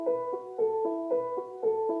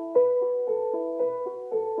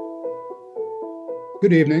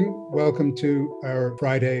Good evening. Welcome to our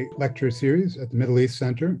Friday lecture series at the Middle East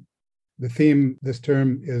Center. The theme this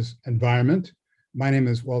term is environment. My name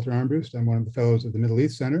is Walter Armbruster. I'm one of the fellows of the Middle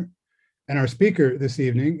East Center. And our speaker this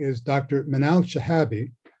evening is Dr. Manal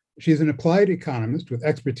Shehabi. She's an applied economist with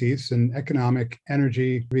expertise in economic,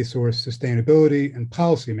 energy, resource sustainability, and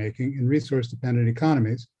policymaking in resource-dependent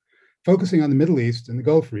economies, focusing on the Middle East and the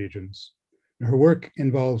Gulf regions. Her work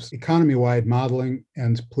involves economy-wide modeling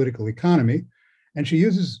and political economy, and she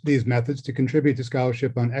uses these methods to contribute to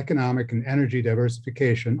scholarship on economic and energy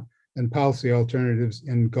diversification and policy alternatives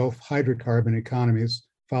in Gulf hydrocarbon economies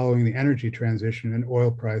following the energy transition and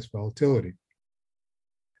oil price volatility.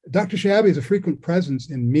 Dr. Shehabi is a frequent presence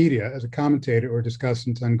in media as a commentator or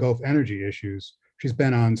discussant on Gulf energy issues. She's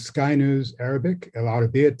been on Sky News Arabic, Al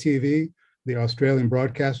Arabiya TV, the Australian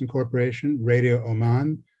Broadcasting Corporation, Radio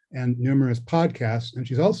Oman, and numerous podcasts. And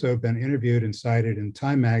she's also been interviewed and cited in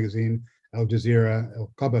Time Magazine, Al Jazeera, Al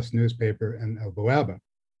Qabas newspaper, and Al Bawaba.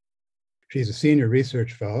 She's a senior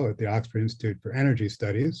research fellow at the Oxford Institute for Energy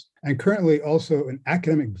Studies, and currently also an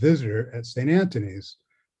academic visitor at St. Antony's,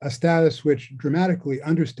 a status which dramatically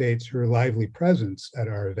understates her lively presence at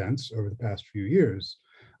our events over the past few years,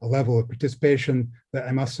 a level of participation that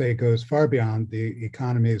I must say goes far beyond the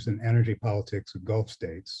economies and energy politics of Gulf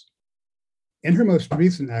states. In her most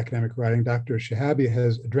recent academic writing, Dr. Shehabi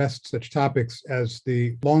has addressed such topics as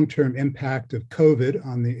the long-term impact of COVID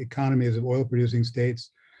on the economies of oil-producing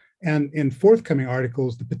states, and in forthcoming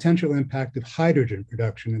articles, the potential impact of hydrogen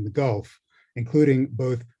production in the Gulf, including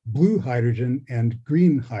both blue hydrogen and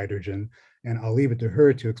green hydrogen. And I'll leave it to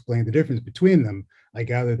her to explain the difference between them. I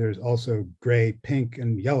gather there's also gray, pink,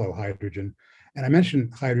 and yellow hydrogen. And I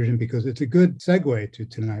mention hydrogen because it's a good segue to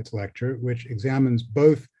tonight's lecture, which examines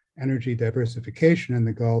both energy diversification in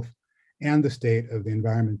the Gulf and the state of the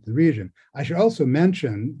environment in the region. I should also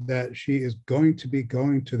mention that she is going to be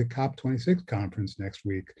going to the COP26 conference next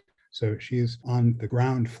week. So she's on the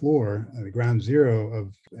ground floor, the ground zero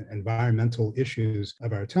of environmental issues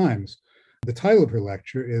of our times. The title of her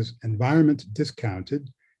lecture is Environment Discounted,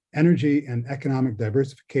 Energy and Economic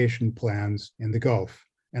Diversification Plans in the Gulf.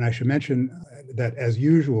 And I should mention that, as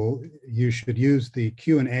usual, you should use the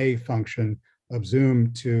Q&A function of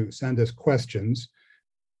Zoom to send us questions.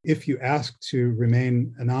 If you ask to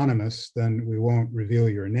remain anonymous, then we won't reveal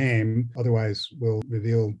your name. Otherwise, we'll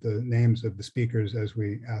reveal the names of the speakers as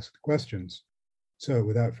we ask the questions. So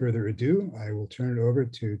without further ado, I will turn it over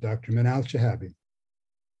to Dr. Manal Shehabi.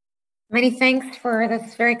 Many thanks for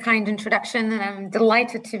this very kind introduction, and I'm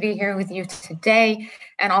delighted to be here with you today,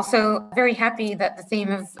 and also very happy that the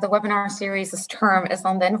theme of the webinar series this term is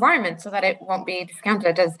on the environment, so that it won't be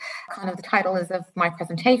discounted, as kind of the title is of my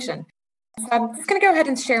presentation. So I'm just going to go ahead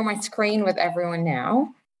and share my screen with everyone now.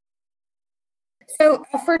 So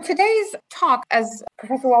for today's talk, as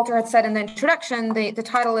Professor Walter had said in the introduction, the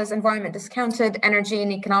title is Environment Discounted, Energy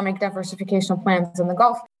and Economic Diversification Plans in the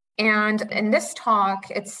Gulf. And in this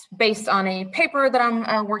talk, it's based on a paper that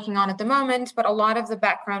I'm working on at the moment, but a lot of the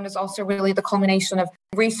background is also really the culmination of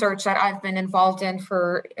research that I've been involved in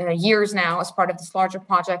for years now as part of this larger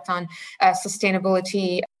project on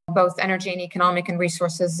sustainability, both energy and economic and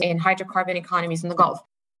resources in hydrocarbon economies in the Gulf.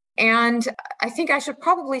 And I think I should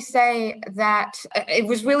probably say that it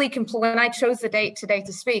was really when I chose the date today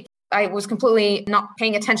to speak, I was completely not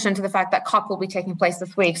paying attention to the fact that COP will be taking place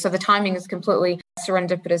this week. So the timing is completely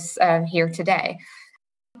serendipitous here today.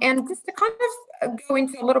 And just to kind of go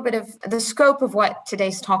into a little bit of the scope of what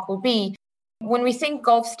today's talk will be, when we think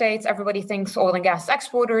Gulf states, everybody thinks oil and gas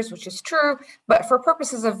exporters, which is true. But for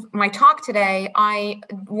purposes of my talk today, I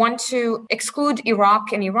want to exclude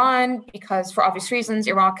Iraq and Iran because, for obvious reasons,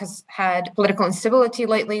 Iraq has had political instability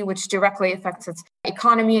lately, which directly affects its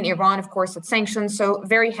economy. And Iran, of course, its sanctions. So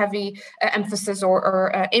very heavy emphasis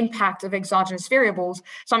or impact of exogenous variables.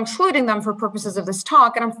 So I'm excluding them for purposes of this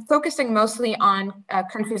talk. And I'm focusing mostly on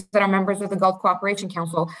countries that are members of the Gulf Cooperation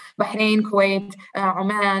Council, Bahrain, Kuwait,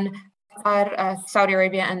 Oman, Saudi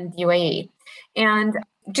Arabia, and UAE. And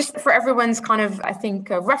just for everyone's kind of, I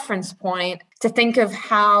think, a reference point to think of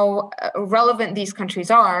how relevant these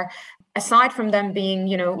countries are, aside from them being,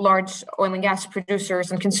 large oil and gas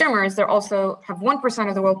producers and consumers, they also have 1%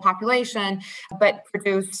 of the world population, but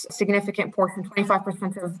produce a significant portion,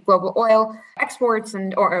 25% of global oil exports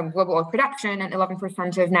or global oil production and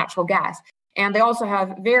 11% of natural gas. And they also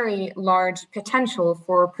have very large potential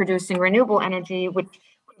for producing renewable energy, which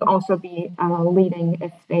also be leading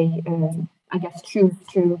if they, choose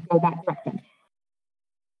to go that direction.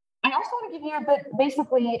 I also want to give you a bit,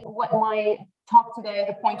 basically, what my talk today,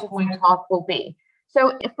 the point of my talk will be.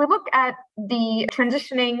 So if we look at the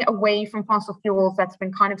transitioning away from fossil fuels that's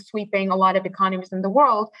been kind of sweeping a lot of economies in the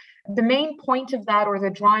world, the main point of that or the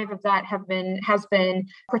drive of that has been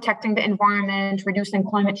protecting the environment, reducing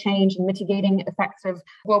climate change, and mitigating effects of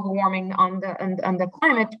global warming on the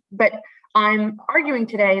climate. But I'm arguing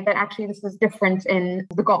today that actually this is different in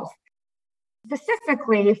the Gulf.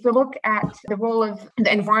 Specifically, if we look at the role of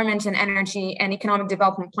the environment and energy and economic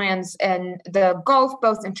development plans in the Gulf,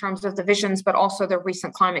 both in terms of the visions, but also the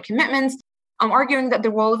recent climate commitments, I'm arguing that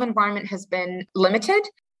the role of environment has been limited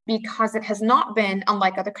because it has not been,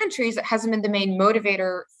 unlike other countries, it hasn't been the main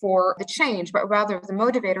motivator for the change, but rather the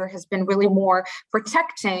motivator has been really more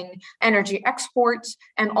protecting energy exports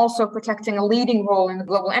and also protecting a leading role in the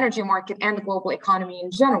global energy market and the global economy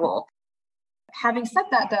in general. Having said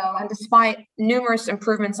that, though, and despite numerous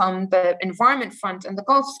improvements on the environment front in the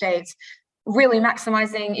Gulf states, really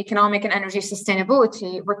maximizing economic and energy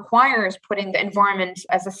sustainability requires putting the environment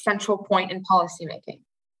as a central point in policymaking.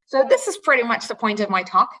 So this is pretty much the point of my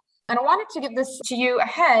talk. And I wanted to give this to you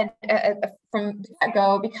ahead from the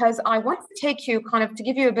get-go because I want to take you kind of to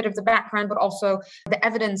give you a bit of the background, but also the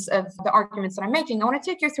evidence of the arguments that I'm making. I want to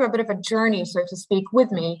take you through a bit of a journey, so to speak, with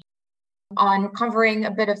me on covering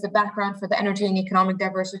a bit of the background for the energy and economic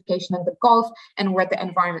diversification of the Gulf and where the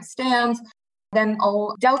environment stands. Then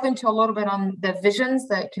I'll delve into a little bit on the visions,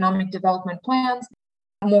 the economic development plans,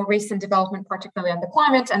 more recent development, particularly on the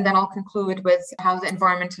climate, and then I'll conclude with how the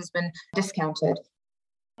environment has been discounted.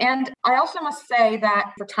 And I also must say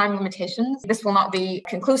that for time limitations, this will not be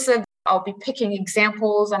conclusive. I'll be picking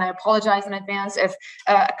examples, and I apologize in advance if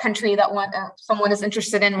a country that someone is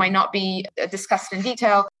interested in might not be discussed in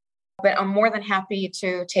detail. But I'm more than happy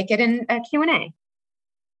to take it in a Q&A.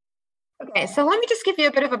 Okay, so let me just give you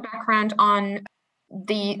a bit of a background on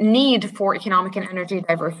the need for economic and energy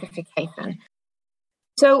diversification.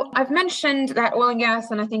 So I've mentioned that oil and gas,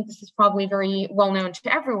 and I think this is probably very well known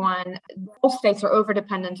to everyone, all states are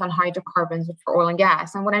overdependent on hydrocarbons for oil and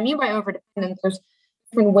gas. And what I mean by overdependent, there's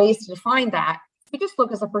different ways to define that. If you just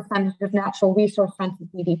look as a percentage of natural resource rent of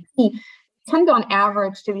GDP, tend on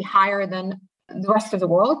average to be higher than the rest of the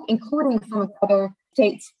world, including some of the other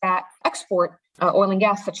states that export oil and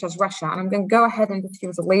gas, such as Russia. And I'm going to go ahead and just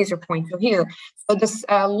use a laser pointer here. So this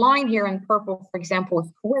line here in purple, for example, is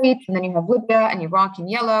Kuwait, and then you have Libya and Iraq in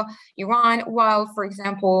yellow, Iran, while, for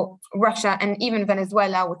example, Russia and even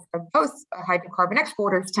Venezuela, which are both hydrocarbon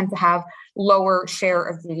exporters, tend to have lower share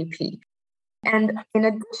of GDP. And in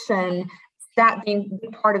addition, that being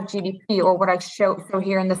part of GDP, or what I show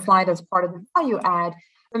here in the slide as part of the value add,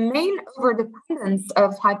 the main overdependence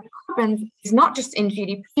of hydrocarbons is not just in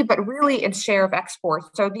GDP, but really in share of exports.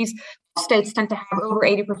 So these states tend to have over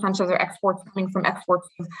 80% of their exports coming from exports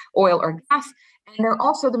of oil or gas, and they're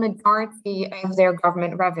also the majority of their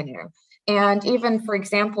government revenue. And even, for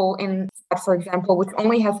example, which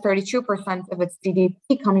only has 32% of its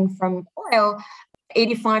GDP coming from oil,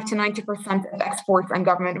 85 to 90% of exports and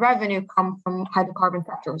government revenue come from hydrocarbon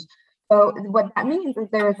sectors. So what that means is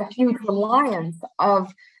there is a huge reliance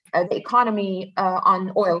of the economy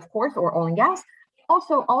on oil, of course, or oil and gas.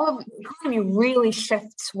 Also, all of the economy really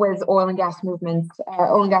shifts with oil and gas movements,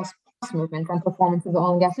 oil and gas movements and performance of the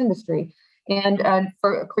oil and gas industry. And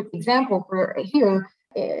for a quick example,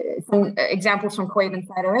 some examples from Kuwait and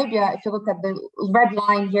Saudi Arabia, if you look at the red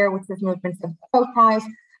line here, which is movements of oil price,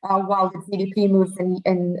 while the GDP moves in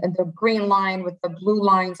the green line with the blue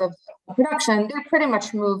lines of production, they pretty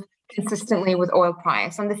much move consistently with oil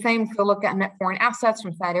price. And the same if you look at net foreign assets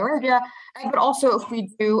from Saudi Arabia, but also if we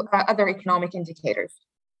do other economic indicators.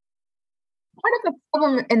 Part of the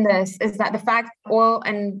problem in this is that the fact that oil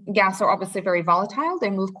and gas are obviously very volatile, they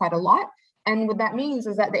move quite a lot. And what that means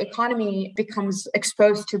is that the economy becomes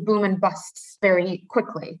exposed to boom and busts very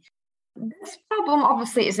quickly. This problem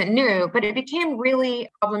obviously isn't new, but it became really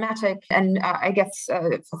problematic, and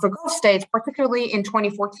for Gulf states, particularly in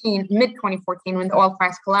 2014, mid-2014, when the oil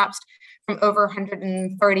price collapsed from over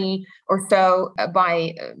 130 or so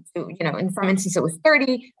in some instances it was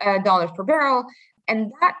 $30 per barrel,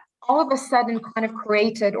 and that all of a sudden kind of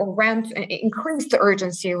created or increased the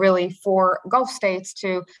urgency really for Gulf states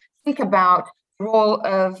to think about role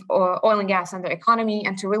of oil and gas in their economy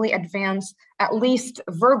and to really at least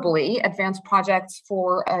verbally advance projects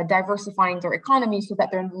for diversifying their economy so that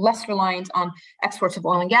they're less reliant on exports of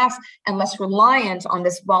oil and gas and less reliant on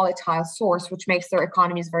this volatile source, which makes their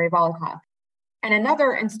economies very volatile. And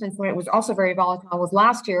another instance where it was also very volatile was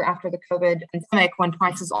last year after the COVID pandemic, when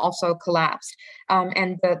prices also collapsed.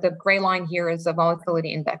 And the gray line here is the volatility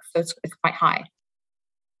index, so it's quite high.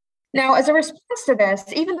 Now, as a response to this,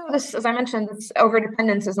 even though this, as I mentioned, this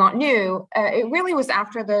overdependence is not new, it really was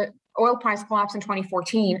after the oil price collapse in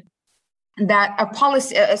 2014, that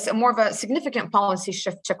more of a significant policy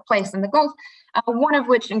shift took place in the Gulf, one of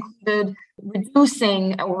which included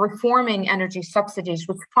reducing or reforming energy subsidies,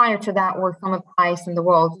 which prior to that were some of the highest in the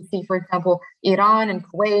world. You see, for example, Iran and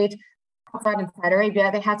Kuwait, and Saudi Arabia,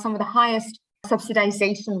 they had some of the highest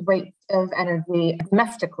subsidization rates of energy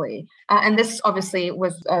domestically. And this obviously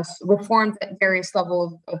was reformed at various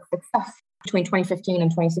levels of success between 2015 and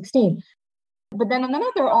 2016. But then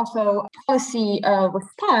another also policy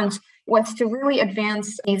response was to really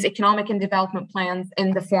advance these economic and development plans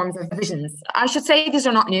in the forms of visions. I should say these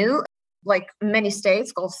are not new. Like many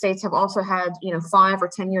states, Gulf states have also had 5 or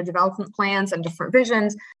 10-year development plans and different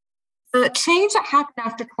visions. The change that happened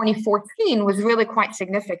after 2014 was really quite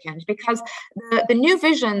significant because the new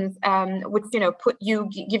visions, which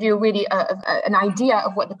give you really an idea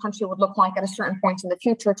of what the country would look like at a certain point in the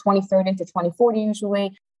future, 2030 to 2040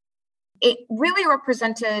 usually. It really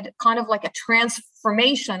represented kind of like a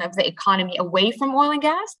transformation of the economy away from oil and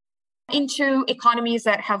gas into economies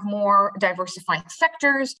that have more diversified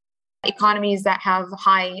sectors, economies that have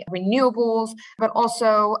high renewables, but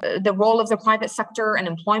also the role of the private sector and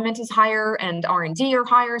employment is higher and R&D are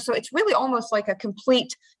higher. So it's really almost like a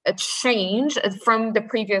complete change from the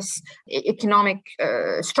previous economic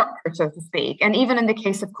structure, so to speak. And even in the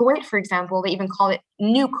case of Kuwait, for example, they even call it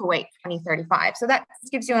New Kuwait 2035. So that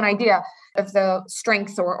gives you an idea of the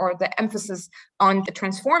strength or the emphasis on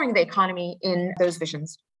transforming the economy in those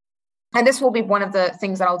visions. And this will be one of the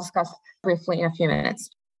things that I'll discuss briefly in a few minutes.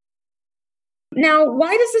 Now,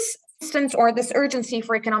 why does this insistence or this urgency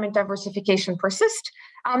for economic diversification persist?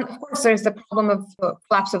 Of course, there's the problem of the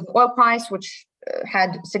collapse of the oil price, which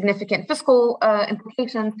had significant fiscal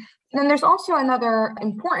implications. And then there's also another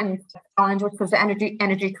important challenge, which was the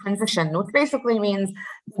energy transition, which basically means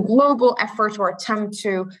the global effort or attempt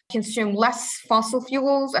to consume less fossil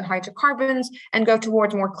fuels and hydrocarbons and go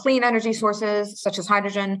towards more clean energy sources, such as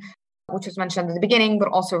hydrogen, which was mentioned at the beginning, but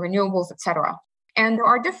also renewables, et cetera. And there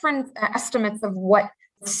are different estimates of what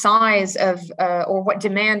size of or what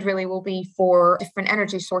demand really will be for different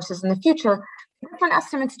energy sources in the future. Different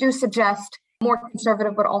estimates do suggest, more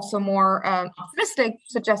conservative but also more optimistic,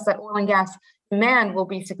 suggest that oil and gas demand will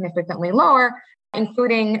be significantly lower,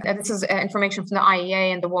 including, this is information from the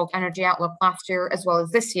IEA and the World Energy Outlook last year as well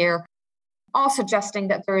as this year, all suggesting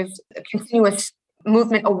that there is a continuous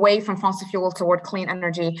movement away from fossil fuel toward clean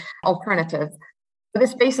energy alternatives.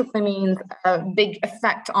 This basically means a big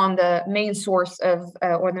effect on the main source of,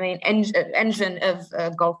 or the main engine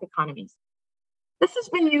of Gulf economies. This has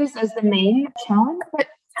been used as the main challenge, but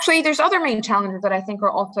actually there's other main challenges that I think are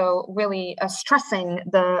also really stressing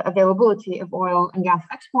the availability of oil and gas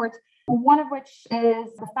exports. One of which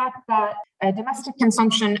is the fact that domestic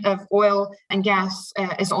consumption of oil and gas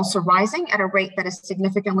is also rising at a rate that is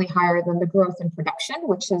significantly higher than the growth in production,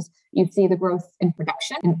 which is, you see the growth in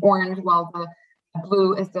production in orange, while the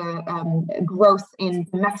blue is the growth in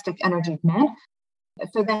domestic energy demand.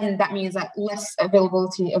 So then that means that less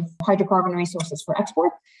availability of hydrocarbon resources for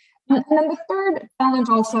export. And then the third challenge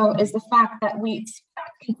also is the fact that we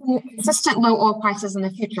expect consistent low oil prices in the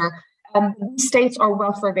future. These states are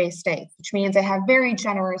welfare-based states, which means they have very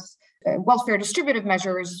generous welfare distributive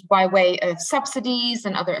measures by way of subsidies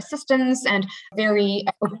and other assistance, and very,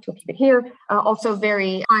 also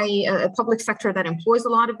very high public sector that employs a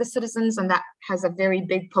lot of the citizens, and that has a very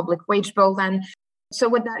big public wage bill then. So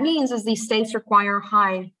what that means is these states require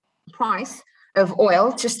high price of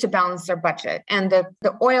oil just to balance their budget. And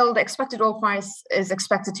the expected oil price is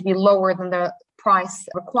expected to be lower than the price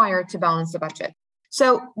required to balance the budget.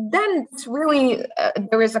 So then it's really,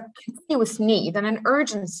 there is a continuous need and an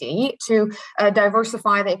urgency to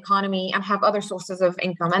diversify the economy and have other sources of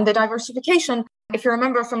income. And the diversification, if you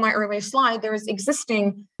remember from my earlier slide, there is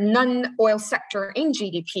existing non-oil sector in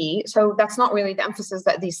GDP. So that's not really the emphasis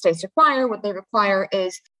that these states require. What they require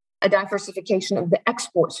is a diversification of the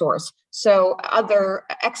export source. So other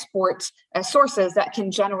export sources that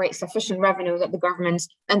can generate sufficient revenue that the government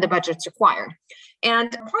and the budgets require.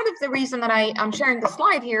 And part of the reason that I'm sharing the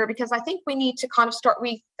slide here, because I think we need to kind of start,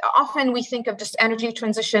 often we think of just energy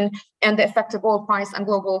transition and the effect of oil price on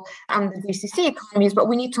global the GCC economies, but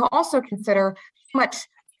we need to also consider how much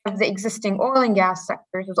of the existing oil and gas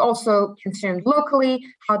sectors is also consumed locally,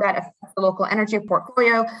 how that affects the local energy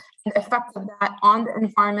portfolio, and the effect of that on the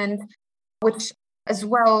environment, which as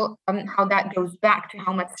well, how that goes back to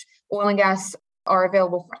how much oil and gas are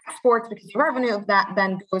available for exports, because the revenue of that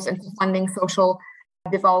then goes into funding social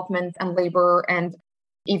development and labor and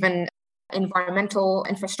even environmental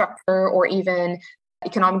infrastructure or even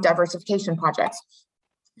economic diversification projects.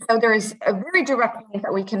 So there is a very direct link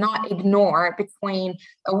that we cannot ignore between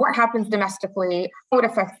what happens domestically, how it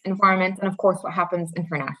affects the environment, and of course, what happens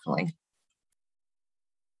internationally.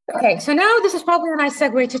 Okay, so now this is probably a nice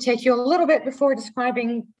segue to take you a little bit before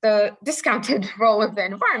describing the discounted role of the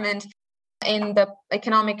environment in the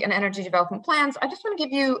economic and energy development plans. I just want to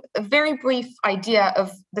give you a very brief idea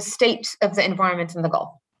of the state of the environment in the Gulf.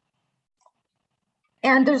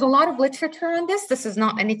 And there's a lot of literature on this. This is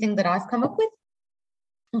not anything that I've come up with,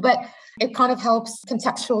 but it kind of helps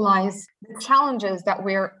contextualize the challenges that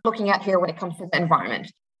we're looking at here when it comes to the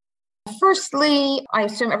environment. Firstly, I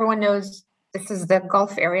assume everyone knows this is the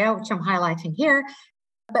Gulf area, which I'm highlighting here.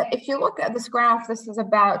 But if you look at this graph, this is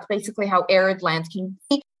about basically how arid land can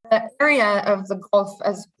be. The area of the Gulf,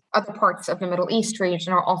 as other parts of the Middle East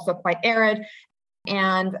region, are also quite arid.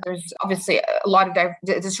 And there's obviously a lot of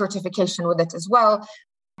desertification with it as well.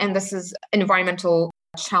 And this is an environmental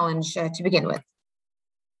challenge to begin with.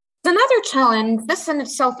 Another challenge, this in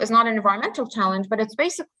itself is not an environmental challenge, but it's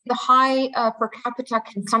basically the high per capita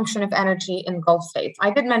consumption of energy in Gulf states.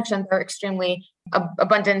 I did mention they're extremely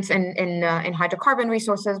abundant in hydrocarbon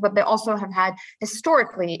resources, but they also have had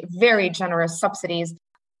historically very generous subsidies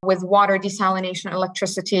with water desalination,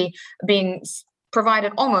 electricity being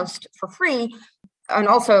provided almost for free, and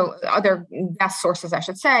also other gas sources, I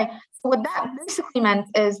should say. So what that basically meant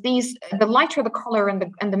is the lighter the color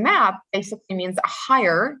in the map basically means a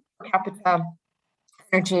higher per capita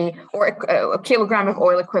energy, or a kilogram of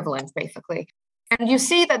oil equivalent, basically. And you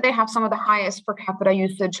see that they have some of the highest per capita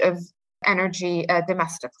usage of energy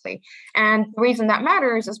domestically. And the reason that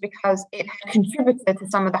matters is because it contributed to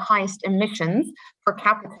some of the highest emissions per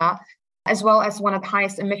capita, as well as one of the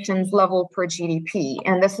highest emissions level per GDP.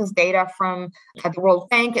 And this is data from the World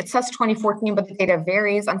Bank. It says 2014, but the data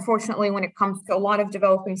varies. Unfortunately, when it comes to a lot of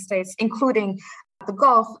developing states, including the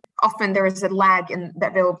Gulf, often there is a lag in the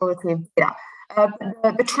availability of data.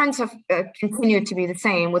 The trends have continued to be the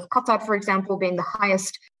same, with Qatar, for example, being the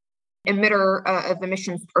highest emitter of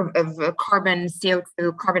emissions of carbon,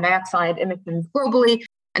 CO2, carbon dioxide emissions globally.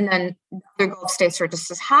 And then the Gulf states are just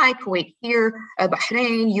as high: Kuwait here,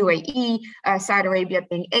 Bahrain, UAE, Saudi Arabia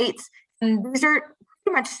being 8. And these are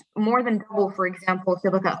pretty much more than double, for example, if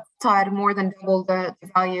you look at Qatar, more than double the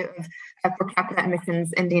value of per capita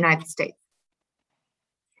emissions in the United States.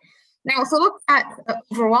 Now, if we look at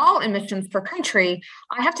overall emissions per country,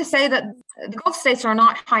 I have to say that the Gulf states are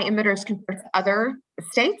not high emitters compared to other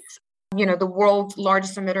states. You know, the world's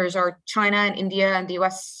largest emitters are China and India and the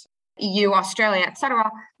US, EU, Australia, etc.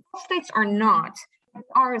 Gulf states are not. They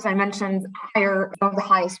are, as I mentioned, higher, one of the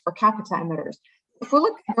highest per capita emitters. If we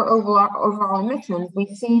look at their overall emissions, we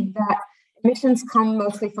see that emissions come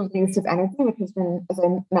mostly from the use of energy, which has been, as I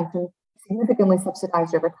mentioned, significantly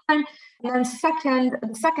subsidized over time. And then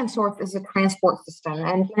the second source is the transport system.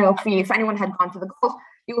 And you know, if anyone had gone to the Gulf,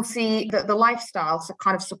 you will see the lifestyle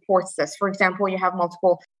kind of supports this. For example, you have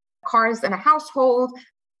multiple cars in a household,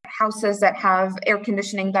 houses that have air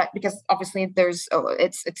conditioning that, because obviously it's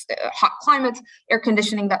a hot climate, air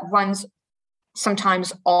conditioning that runs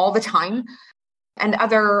sometimes all the time, and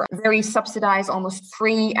other very subsidized, almost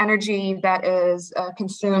free energy that is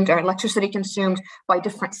consumed, or electricity consumed by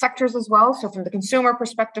different sectors as well. So from the consumer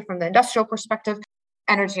perspective, from the industrial perspective,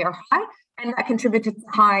 energy are high, and that contributed to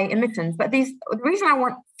high emissions. But the reason I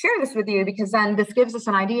want to share this with you, because then this gives us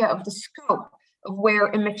an idea of the scope of where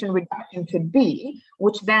emission reduction could be,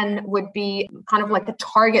 which then would be kind of like the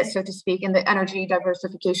target, so to speak, in the energy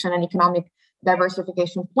diversification and economic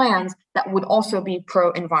diversification plans that would also be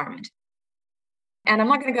pro-environment. And I'm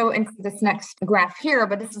not going to go into this next graph here,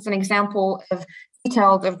 but this is an example of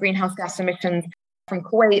detailed of greenhouse gas emissions from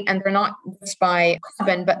Kuwait, and they're not just by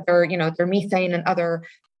carbon, but they're methane and other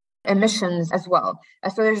emissions as well.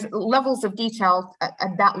 So there's levels of detail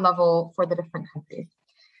at that level for the different countries.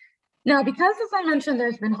 Now, because, as I mentioned,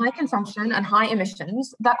 there's been high consumption and high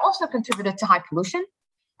emissions, that also contributed to high pollution,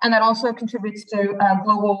 and that also contributes to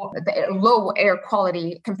global low air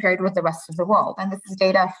quality compared with the rest of the world. And this is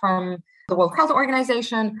data from the World Health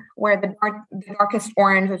Organization, where the darkest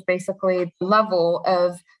orange is basically the level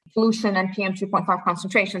of pollution and PM 2.5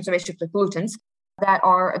 concentration, so basically pollutants, that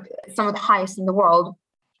are some of the highest in the world,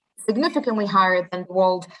 significantly higher than the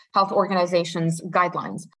World Health Organization's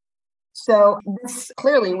guidelines. So this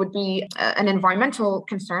clearly would be an environmental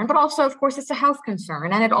concern, but also, of course, it's a health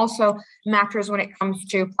concern. And it also matters when it comes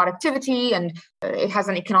to productivity, and it has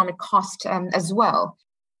an economic cost as well.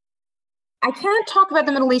 I can't talk about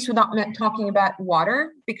the Middle East without talking about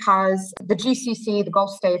water, because the GCC, the Gulf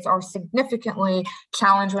states, are significantly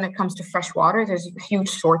challenged when it comes to fresh water. There's a huge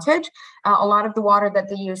shortage. A lot of the water that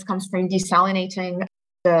they use comes from desalinating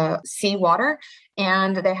the seawater,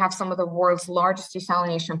 and they have some of the world's largest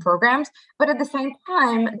desalination programs. But at the same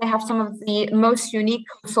time, they have some of the most unique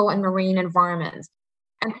coastal and marine environments.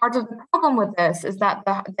 And part of the problem with this is that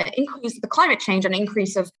the climate change and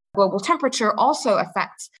increase of global temperature also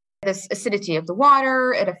affects this acidity of the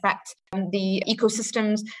water. It affects the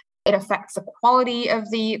ecosystems. It affects the quality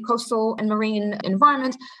of the coastal and marine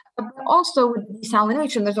environment. But also with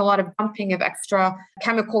desalination, there's a lot of dumping of extra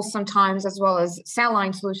chemicals sometimes, as well as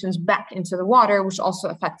saline solutions back into the water, which also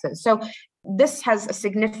affects it. So this has a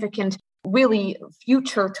significant, really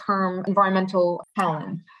future-term environmental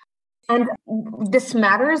challenge. And this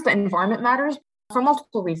matters, the environment matters for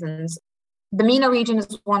multiple reasons. The MENA region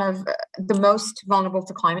is one of the most vulnerable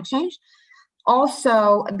to climate change.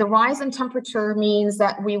 Also, the rise in temperature means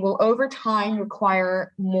that we will over time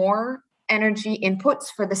require more energy inputs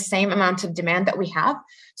for the same amount of demand that we have.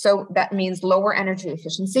 So that means lower energy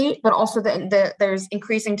efficiency, but also there's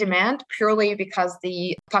increasing demand purely because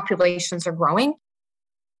the populations are growing.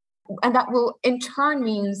 And that will in turn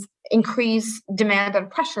means increase demand and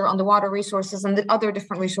pressure on the water resources and the other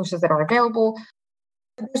different resources that are available.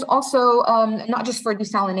 There's also, not just for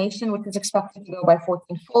desalination, which is expected to go by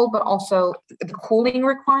 14-fold, but also the cooling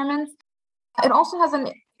requirements. It also has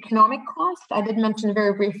an economic cost. I did mention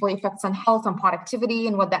very briefly effects on health and productivity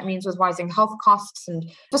and what that means with rising health costs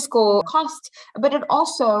and fiscal costs, but it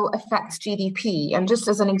also affects GDP. And just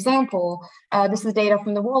as an example, this is data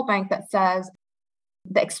from the World Bank that says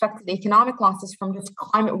the expected economic losses from just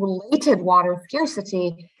climate-related water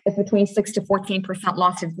scarcity is between 6 to 14%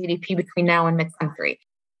 loss of GDP between now and mid-century.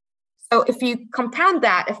 So if you compound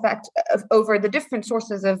that effect over the different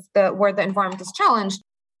sources of where the environment is challenged,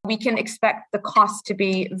 we can expect the cost to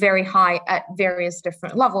be very high at various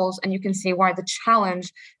different levels, and you can see why the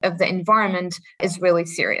challenge of the environment is really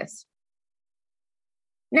serious.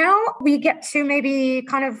 Now we get to maybe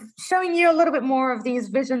kind of showing you a little bit more of these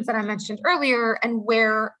visions that I mentioned earlier and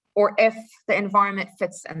where or if the environment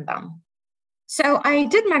fits in them. So I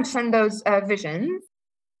did mention those visions.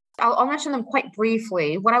 I'll mention them quite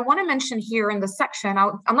briefly. What I want to mention here in this section,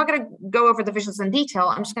 I'm not going to go over the visions in detail.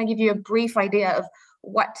 I'm just going to give you a brief idea of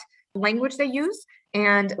what language they use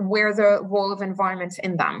and where the role of environment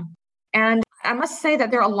in them. And I must say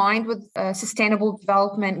that they're aligned with sustainable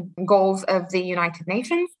development goals of the United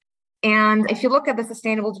Nations. And if you look at the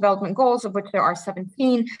sustainable development goals, of which there are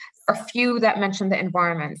 17, there are a few that mention the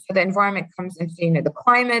environment. So the environment comes into the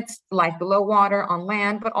climate, life below water, on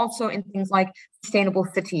land, but also in things like sustainable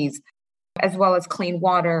cities, as well as clean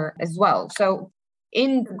water as well. So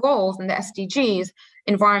in the goals, in the SDGs,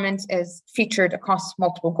 environment is featured across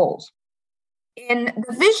multiple goals. In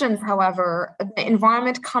the visions, however, the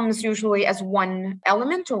environment comes usually as one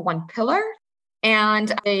element or one pillar.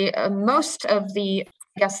 And most of the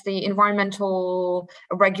environmental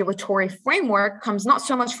regulatory framework comes not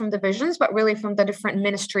so much from the visions, but really from the different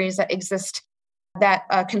ministries that exist that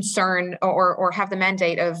concern or have the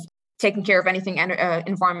mandate of taking care of anything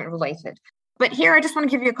environment related. But here, I just want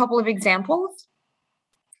to give you a couple of examples.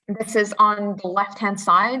 This is on the left-hand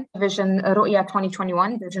side, Vision Ru'ya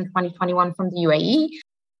 2021, Vision 2021 from the UAE.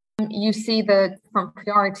 You see the different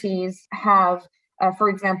priorities have, for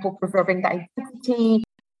example, preserving the identity,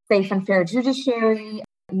 safe and fair judiciary,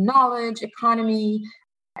 knowledge, economy,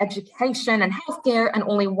 education, and healthcare, and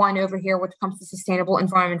only one over here, which comes to sustainable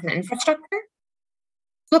environment and infrastructure.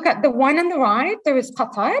 Look at the one on the right, there is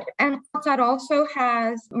Qatar, and Qatar also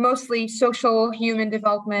has mostly social, human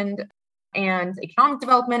development, and economic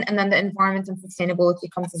development, and then the environment and sustainability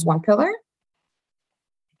comes as one pillar.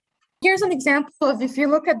 Here's an example of if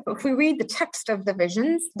we read the text of the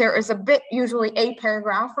visions, there is usually a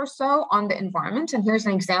paragraph or so on the environment. And here's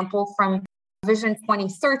an example from Vision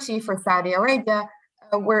 2030 for Saudi Arabia,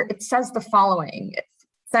 where it says the following. It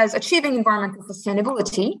says achieving environmental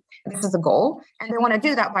sustainability, this is the goal, and they want to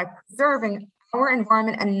do that by preserving our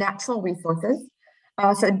environment and natural resources.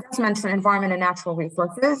 So it does mention environment and natural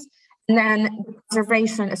resources. And then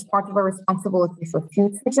preservation is part of our responsibility for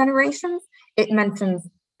future generations. It mentions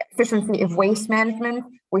efficiency of waste management,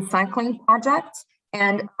 recycling projects,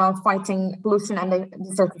 and fighting pollution and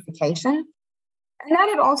desertification. And then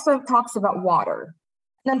it also talks about water.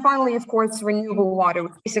 And then finally, of course, renewable water,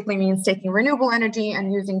 which basically means taking renewable energy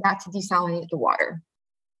and using that to desalinate the water.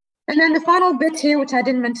 And then the final bit here, which I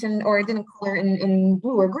didn't mention or I didn't color in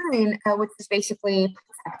blue or green, which is basically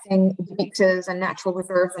protecting the beaches and natural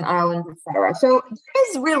reserves and islands, etc. So there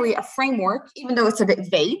is really a framework, even though it's a bit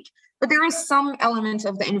vague, but there is some element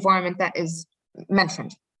of the environment that is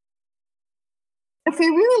mentioned. If we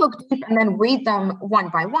really look deep and then read them one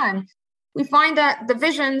by one, we find that the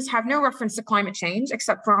visions have no reference to climate change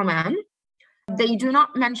except for Oman. They do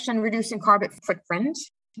not mention reducing carbon footprint.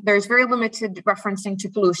 There's very limited referencing to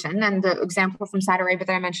pollution, and the example from Saudi Arabia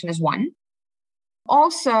that I mentioned is one.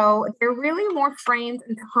 Also, they're really more framed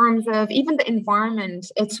in terms of even the environment.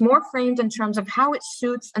 It's more framed in terms of how it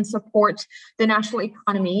suits and supports the national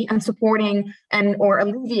economy and supporting or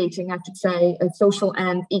alleviating, I should say, social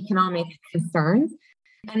and economic concerns.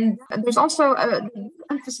 And there's also an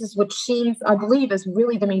emphasis, which seems, I believe, is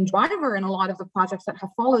really the main driver in a lot of the projects that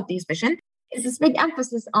have followed these vision, is this big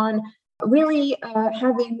emphasis on really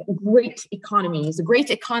having great economies,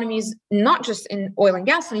 not just in oil and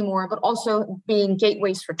gas anymore, but also being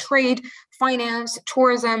gateways for trade, finance,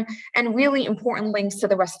 tourism, and really important links to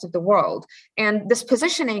the rest of the world. And this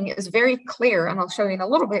positioning is very clear, and I'll show you in a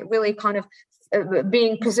little bit, really kind of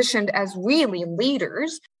being positioned as really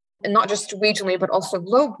leaders, and not just regionally, but also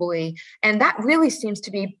globally. And that really seems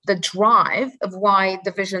to be the drive of why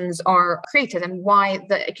the visions are created and why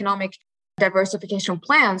the economic diversification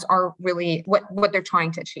plans are really what they're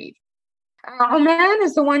trying to achieve.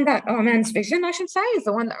 Oman's vision, I should say, is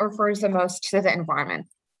the one that refers the most to the environment.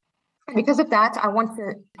 And because of that, I want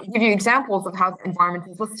to give you examples of how the environment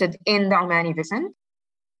is listed in the Omani vision.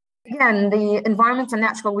 Again, the environment and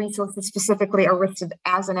natural resources specifically are listed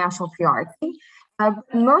as a national priority.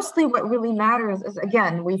 Mostly what really matters is,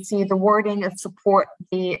 again, we see the wording of support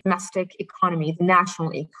the domestic economy, the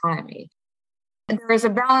national economy. There is a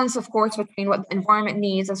balance, of course, between what the environment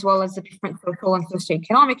needs as well as the different social and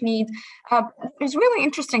socioeconomic needs. What's really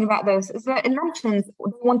interesting about this is that it mentions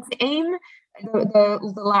they want to aim, the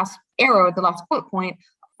last arrow, the last bullet point,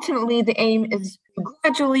 ultimately the aim is to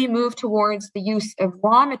gradually move towards the use of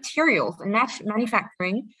raw materials and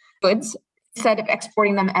manufacturing goods instead of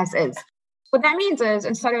exporting them as is. What that means is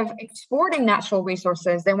instead of exporting natural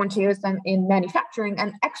resources, they want to use them in manufacturing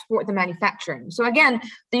and export the manufacturing. So again,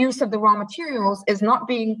 the use of the raw materials is not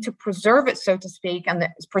being to preserve it, so to speak, and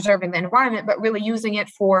preserving the environment, but really using it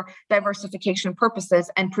for diversification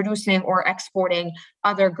purposes and producing or exporting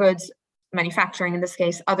other goods, manufacturing in this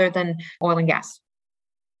case, other than oil and gas.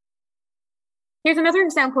 Here's another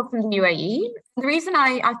example from the UAE. The reason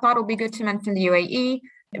I thought it would be good to mention the UAE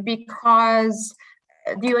because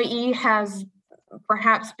the UAE has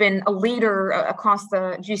perhaps been a leader across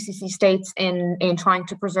the GCC states in trying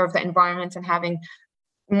to preserve the environment and having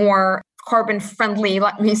more carbon-friendly,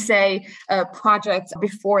 let me say, projects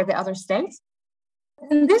before the other states.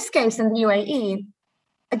 In this case, in the UAE,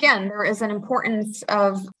 again, there is an importance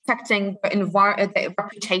of protecting the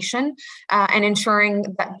reputation and ensuring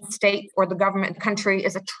that the state or the government, the country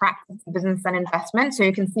is attractive to business and investment. So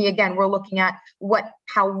you can see, again, we're looking at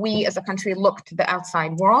how we as a country look to the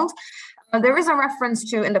outside world. There is a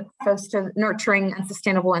reference in the preface to nurturing and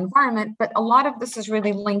sustainable environment, but a lot of this is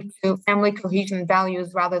really linked to family cohesion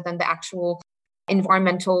values rather than the actual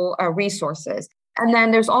environmental resources. And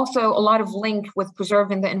then there's also a lot of link with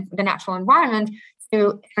preserving the natural environment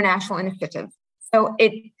to international initiatives. So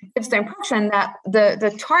it gives the impression that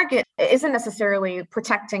the target isn't necessarily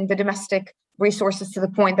protecting the domestic resources to the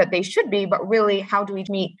point that they should be, but really how do we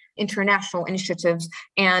meet international initiatives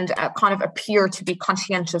and kind of appear to be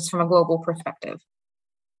conscientious from a global perspective.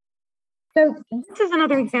 So this is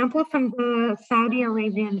another example from the Saudi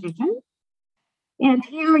Arabian vision. And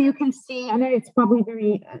here you can see, I know it's probably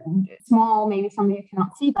very small, maybe some of you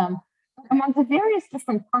cannot see them, among the various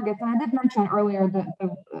different targets, and I did mention earlier that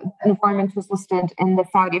the environment was listed in the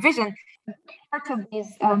Saudi vision. Part of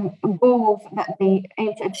these goals that they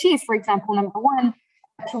aim to achieve, for example, number one,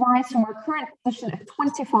 to rise from our current position of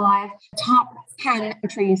 25 top 10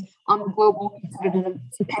 countries on the global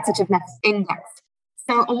competitiveness index.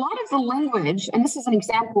 So a lot of the language, and this is an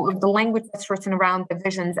example of the language that's written around the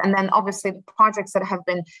visions, and then obviously the projects that have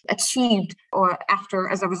been achieved or after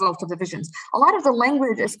as a result of the visions. A lot of the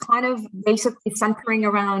language is kind of basically centering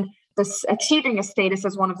around this achieving a status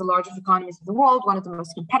as one of the largest economies of the world, one of the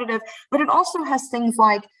most competitive, but it also has things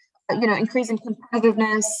like, increasing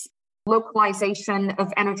competitiveness, localization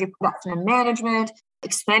of energy production and management,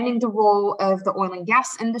 expanding the role of the oil and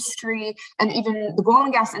gas industry, and even the oil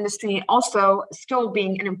and gas industry also still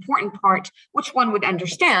being an important part, which one would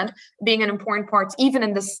understand being an important part even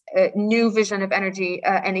in this new vision of energy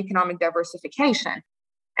and economic diversification.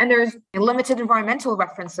 And there's limited environmental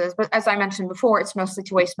references, but as I mentioned before, it's mostly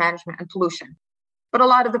to waste management and pollution. But a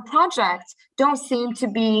lot of the projects don't seem to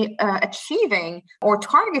be achieving or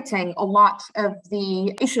targeting a lot of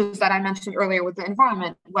the issues that I mentioned earlier with the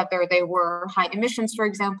environment, whether they were high emissions, for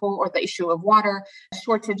example, or the issue of water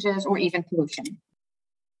shortages or even pollution.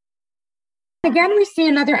 Again, we see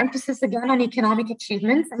another emphasis again on economic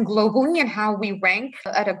achievements and globally and how we rank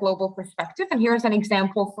at a global perspective. And here's an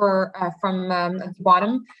example from the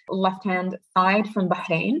bottom left-hand side from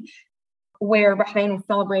Bahrain, where Bahrain is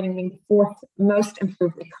celebrating the fourth most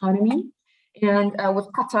improved economy. And with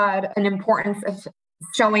Qatar, an importance of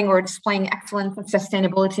showing or displaying excellence and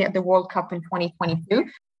sustainability at the World Cup in 2022.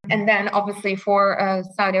 And then obviously for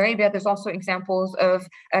Saudi Arabia, there's also examples of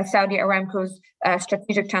Saudi Aramco's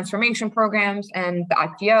strategic transformation programs and the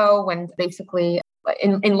IPO and basically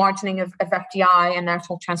enlarging of FDI and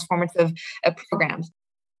national transformative programs.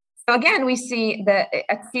 So again, we see that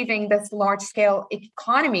achieving this large scale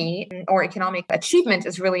economy or economic achievement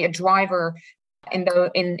is really a driver in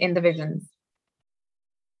the visions.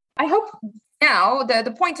 I hope now,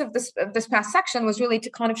 the point of this past section was really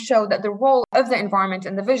to kind of show that the role of the environment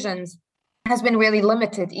in the visions has been really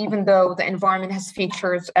limited, even though the environment has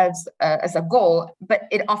features as a goal, but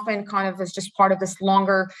it often kind of is just part of this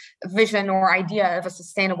longer vision or idea of a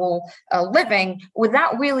sustainable living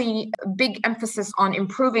without really big emphasis on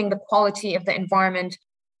improving the quality of the environment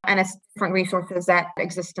and its different resources that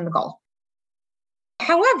exist in the Gulf.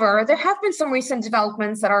 However, there have been some recent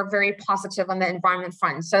developments that are very positive on the environment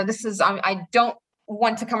front. So this is, I don't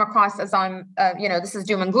want to come across as this is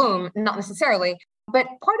doom and gloom, not necessarily. But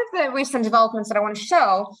part of the recent developments that I want to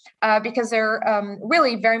show, because they're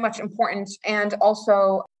really very much important and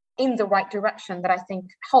also in the right direction that I think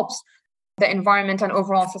helps the environment and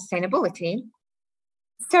overall sustainability.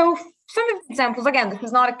 So some of the examples, again, this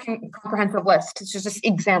is not a comprehensive list, it's just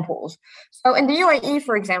examples. So in the UAE,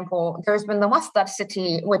 for example, there's been the Masdar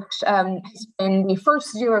city, which has been the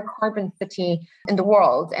first zero carbon city in the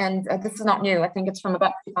world. And this is not new. I think it's from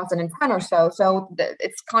about 2010 or so. So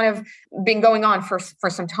it's kind of been going on for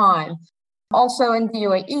some time. Also in the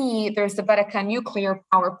UAE, there's the Barakah nuclear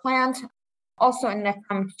power plant. Also in an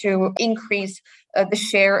attempt to increase the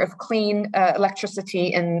share of clean electricity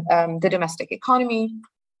in the domestic economy.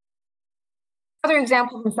 Another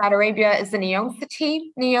example from Saudi Arabia is the NEOM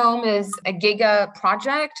city. NEOM is a giga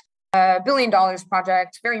project, $1 billion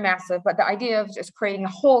project, very massive, but the idea of just creating a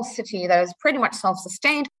whole city that is pretty much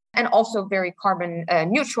self-sustained and also very carbon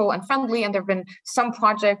neutral and friendly. And there have been some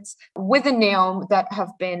projects within NEOM that have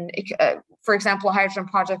been, for example, a hydrogen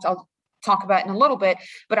project I'll talk about in a little bit,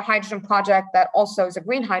 but a hydrogen project that also is a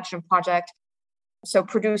green hydrogen project. So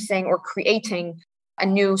producing or creating a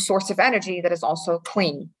new source of energy that is also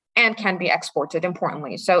clean and can be exported,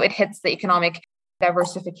 importantly. So it hits the economic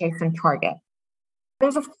diversification target.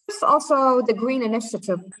 There's, of course, also the Green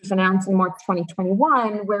Initiative, which was announced in March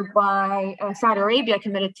 2021, whereby Saudi Arabia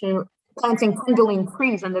committed to planting 10 billion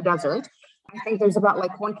trees in the desert. I think there's about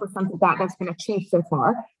 1% of that that's been achieved so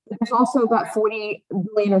far. But there's also about 40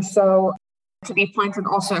 billion or so to be planted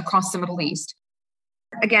also across the Middle East.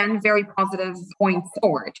 Again, very positive point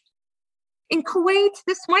forward. In Kuwait,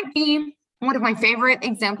 this might be one of my favorite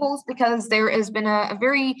examples because there has been a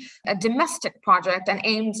very domestic project and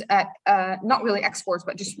aimed at not really exports,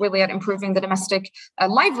 but just really at improving the domestic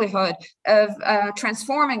livelihood of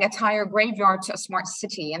transforming a tire graveyard to a smart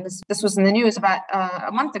city. And this was in the news about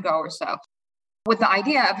a month ago or so, with the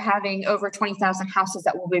idea of having over 20,000 houses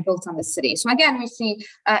that will be built on the city. So again, we see,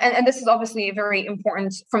 and this is obviously very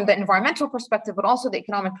important from the environmental perspective, but also the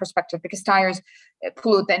economic perspective, because tires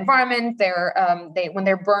pollute the environment. When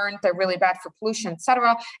they're burned, they're really bad for pollution,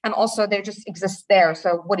 etc. And also they just exist there.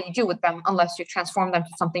 So what do you do with them unless you transform them to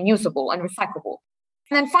something usable and recyclable?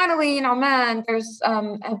 And then finally, in Oman, there's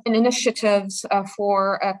been initiatives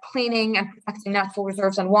for cleaning and protecting natural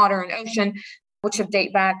reserves and water and ocean, which have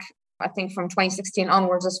date back, I think, from 2016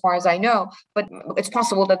 onwards, as far as I know, but it's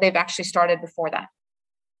possible that they've actually started before that.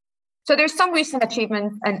 So there's some recent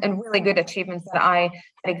achievements and really good achievements that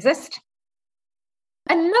exist.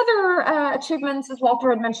 Another achievement, as Walter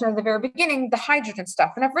had mentioned at the very beginning, the hydrogen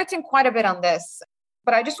stuff. And I've written quite a bit on this,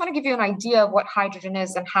 but I just want to give you an idea of what hydrogen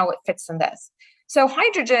is and how it fits in this. So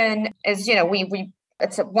hydrogen is,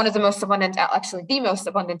 it's one of the most abundant, actually the most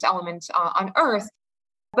abundant element on Earth.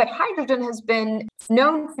 But hydrogen has been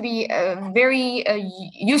known to be very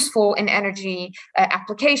useful in energy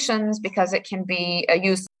applications because it can be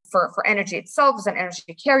used for energy itself as an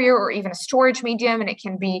energy carrier or even a storage medium, and it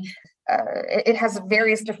can be, it has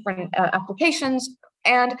various different applications.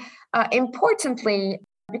 And importantly,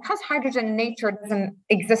 because hydrogen in nature doesn't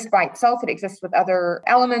exist by itself, it exists with other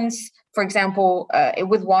elements. For example,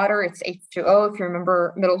 with water, it's H2O, if you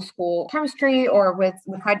remember middle school chemistry, or with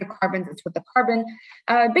hydrocarbons, it's with the carbon.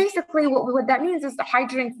 Basically, what that means is the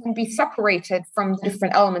hydrogen can be separated from the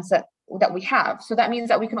different elements that we have. So that means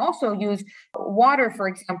that we can also use water, for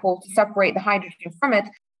example, to separate the hydrogen from it.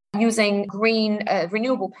 using green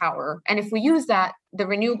renewable power. And if we use the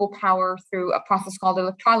renewable power through a process called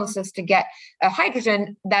electrolysis to get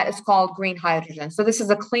hydrogen, that is called green hydrogen. So this is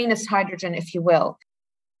the cleanest hydrogen, if you will.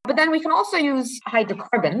 But then we can also use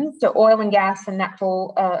hydrocarbons, so oil and gas and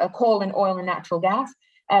coal and oil and natural gas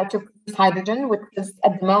to produce hydrogen, which is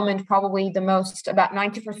at the moment probably about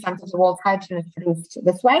 90% of the world's hydrogen is produced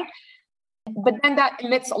this way. But then that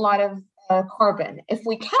emits a lot of carbon. If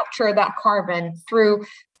we capture that carbon through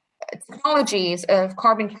technologies of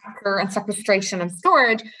carbon capture and sequestration and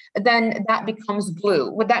storage, then that becomes blue.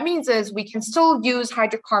 What that means is we can still use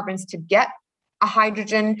hydrocarbons to get a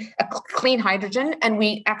clean hydrogen, and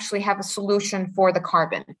we actually have a solution for the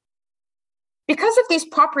carbon. Because of these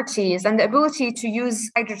properties and the ability to use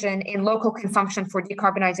hydrogen in local consumption for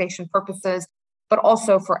decarbonization purposes, but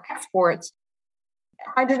also for exports,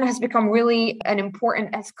 hydrogen has become really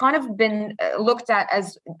has kind of been looked at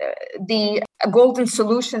as the golden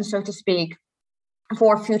solution, so to speak,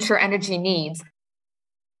 for future energy needs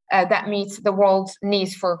that meets the world's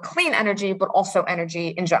needs for clean energy, but also energy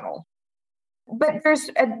in general. But there's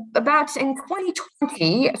about in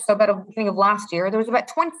 2020, so about the beginning of last year, there was about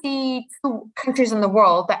 22 countries in the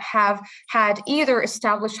world that have had either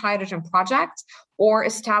established hydrogen projects or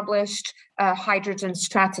established hydrogen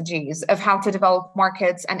strategies of how to develop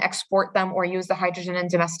markets and export them or use the hydrogen in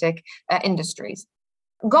domestic industries.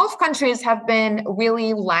 Gulf countries have been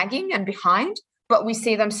really lagging and behind, but we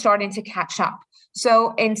see them starting to catch up.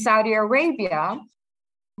 So in Saudi Arabia,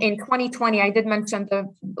 in 2020, I did mention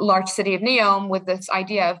the large city of Neom with this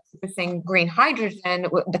idea of producing green hydrogen,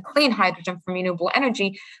 the clean hydrogen from renewable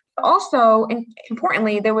energy. Also,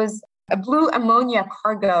 importantly, there was a blue ammonia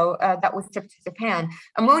cargo that was shipped to Japan.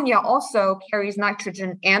 Ammonia also carries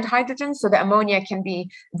nitrogen and hydrogen, so the ammonia can be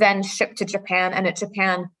then shipped to Japan, and at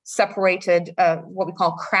Japan separated, what we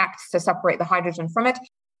call cracked to separate the hydrogen from it.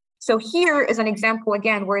 So here is an example,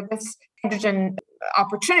 again, where this hydrogen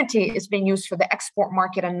opportunity is being used for the export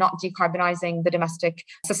market and not decarbonizing the domestic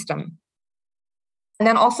system. And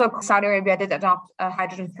then also Saudi Arabia did adopt a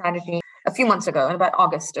hydrogen strategy a few months ago, in about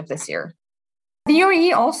August of this year. The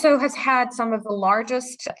UAE also has had some of the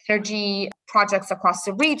largest energy projects across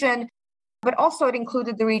the region, but also it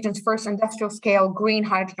included the region's first industrial scale green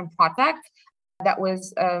hydrogen project that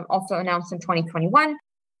was also announced in 2021.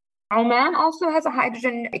 Oman also has a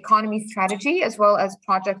hydrogen economy strategy, as well as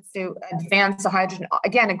projects to advance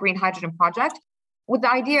a green hydrogen project, with the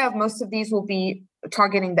idea of most of these will be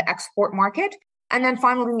targeting the export market. And then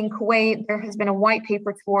finally, in Kuwait, there has been a white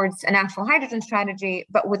paper towards a national hydrogen strategy,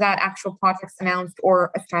 but without actual projects announced or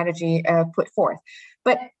a strategy put forth.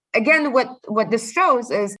 But again, what this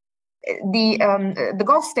shows is the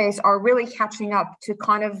Gulf states are really catching up to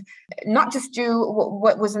kind of not just do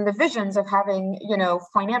what was in the visions of having,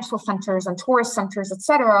 financial centers and tourist centers, et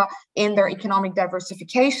cetera, in their economic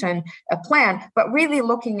diversification plan, but really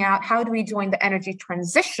looking at how do we join the energy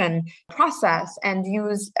transition process and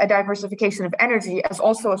use a diversification of energy as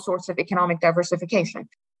also a source of economic diversification,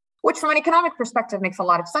 which from an economic perspective makes a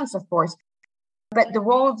lot of sense, of course. But the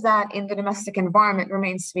role of that in the domestic environment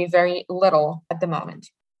remains to be very little at the moment.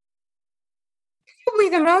 Probably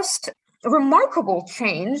the most remarkable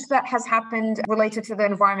change that has happened related to the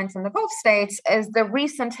environment in the Gulf states is the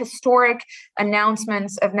recent historic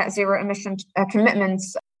announcements of net zero emission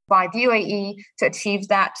commitments by the UAE to achieve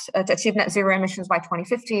net zero emissions by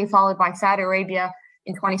 2050, followed by Saudi Arabia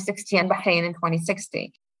in 2060 and Bahrain in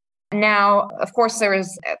 2060. Now, of course, there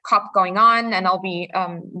is a COP going on, and I'll be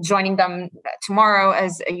joining them tomorrow,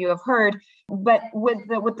 as you have heard. But with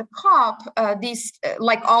the COP, these,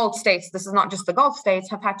 like all states, this is not just the Gulf states,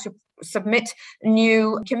 have had to submit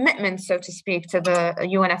new commitments, so to speak, to the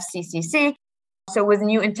UNFCCC. So with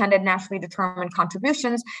new intended nationally determined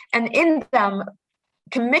contributions, and in them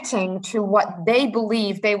committing to what they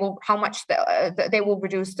believe how much they will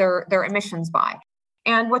reduce their emissions by.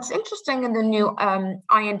 And what's interesting in the new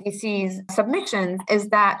INDC's submissions is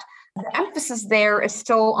that the emphasis there is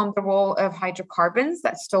still on the role of hydrocarbons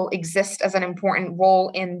that still exist as an important role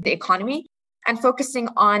in the economy, and focusing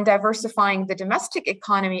on diversifying the domestic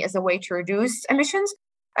economy as a way to reduce emissions,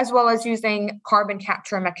 as well as using carbon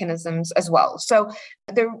capture mechanisms as well. So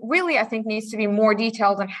there really, I think, needs to be more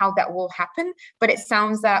details on how that will happen, but it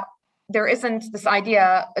sounds that there isn't this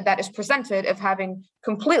idea that is presented of having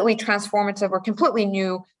completely transformative or completely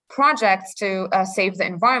new projects to save the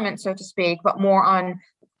environment, so to speak, but more on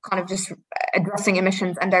kind of just addressing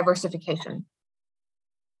emissions and diversification.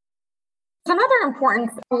 Another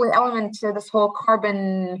important element to this whole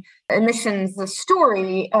carbon emissions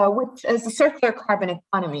story, which is the circular carbon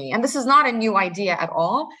economy. And this is not a new idea at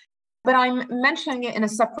all, but I'm mentioning it in a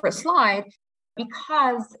separate slide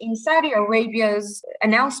because in Saudi Arabia's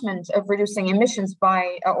announcement of reducing emissions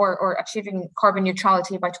by or achieving carbon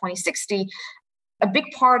neutrality by 2060, a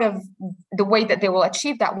big part of the way that they will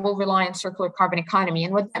achieve that will rely on circular carbon economy.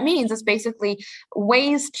 And what that means is basically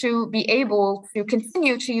ways to be able to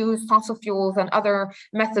continue to use fossil fuels and other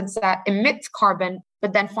methods that emit carbon,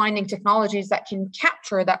 but then finding technologies that can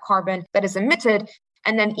capture that carbon that is emitted,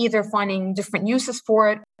 and then either finding different uses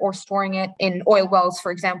for it or storing it in oil wells,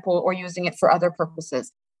 for example, or using it for other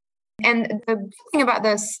purposes. And the thing about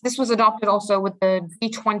this was adopted also with the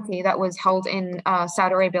G20 that was held in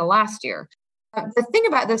Saudi Arabia last year. The thing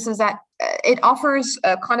about this is that it offers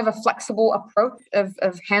a kind of a flexible approach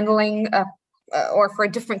of handling or for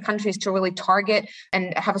different countries to really target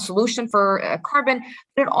and have a solution for carbon.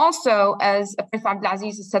 But it also, as Prince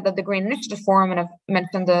Abdulaziz has said, that the Green Initiative Forum, and I've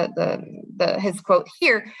mentioned his quote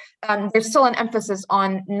here, there's still an emphasis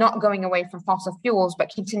on not going away from fossil fuels,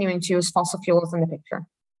 but continuing to use fossil fuels in the picture.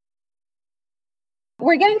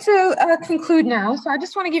 We're going to conclude now. So I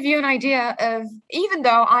just want to give you an idea of, even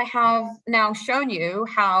though I have now shown you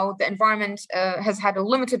how the environment has had a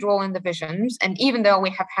limited role in the visions, and even though we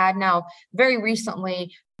have had now very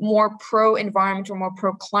recently more pro-environment or more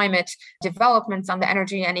pro-climate developments on the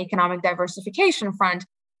energy and economic diversification front,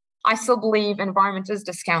 I still believe environment is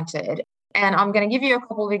discounted. And I'm going to give you a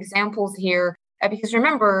couple of examples here. Because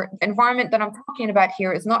remember, the environment that I'm talking about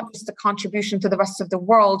here is not just a contribution to the rest of the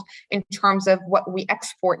world in terms of what we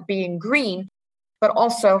export being green, but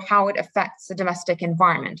also how it affects the domestic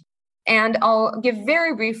environment. And I'll give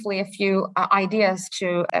very briefly a few ideas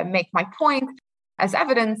to make my point as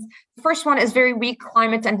evidence. The first one is very weak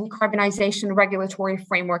climate and decarbonization regulatory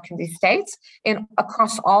framework in these states.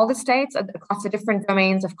 Across all the states, across the different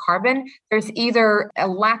domains of carbon, there's either a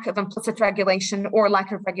lack of implicit regulation or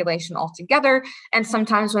lack of regulation altogether. And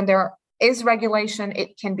sometimes when there is regulation,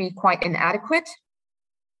 it can be quite inadequate.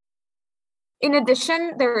 In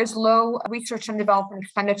addition, there is low research and development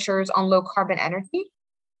expenditures on low carbon energy.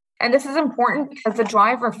 And this is important because the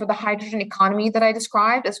driver for the hydrogen economy that I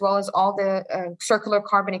described, as well as all the circular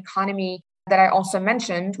carbon economy that I also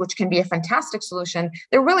mentioned, which can be a fantastic solution,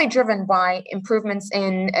 they're really driven by improvements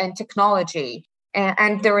in technology.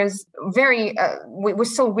 And there is we're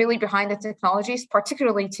still really behind the technologies,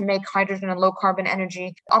 particularly to make hydrogen and low carbon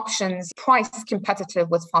energy options price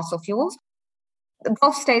competitive with fossil fuels. The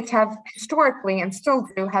Gulf states have historically, and still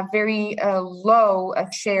do, have very low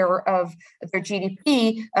share of their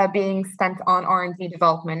GDP being spent on R&D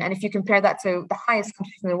development. And if you compare that to the highest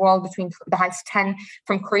countries in the world, between the highest 10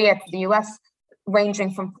 from Korea to the US,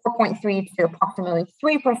 ranging from 4.3 to approximately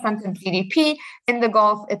 3% of GDP, in the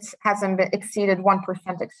Gulf, it hasn't exceeded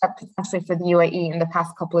 1%, except potentially for the UAE in the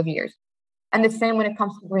past couple of years. And the same when it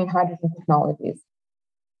comes to green hydrogen technologies.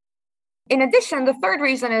 In addition, the third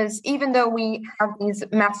reason is, even though we have these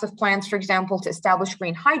massive plans, for example, to establish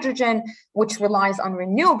green hydrogen, which relies on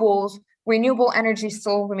renewables, renewable energy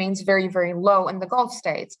still remains very, very low in the Gulf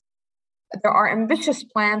states. There are ambitious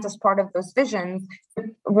plans as part of those visions to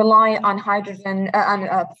rely on hydrogen,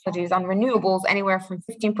 on renewables, anywhere from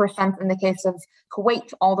 15% in the case of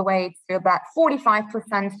Kuwait, all the way to about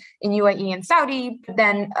 45% in UAE and Saudi. But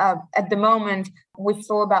then at the moment, we're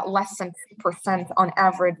still about less than 2% on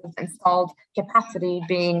average of installed capacity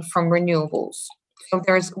being from renewables. So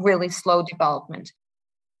there's really slow development.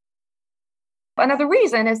 Another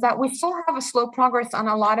reason is that we still have a slow progress on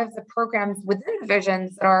a lot of the programs within the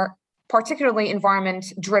visions that are particularly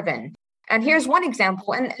environment driven. And here's one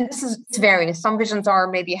example, and this varies. Some visions are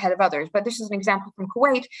maybe ahead of others, but this is an example from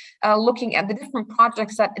Kuwait, looking at the different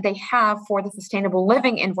projects that they have for the sustainable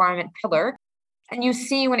living environment pillar. And you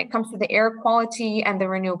see, when it comes to the air quality and the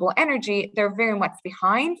renewable energy, they're very much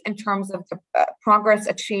behind in terms of the progress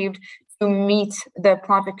achieved to meet the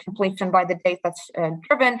project completion by the date that's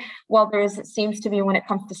driven, while seems to be, when it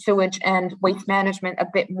comes to sewage and waste management, a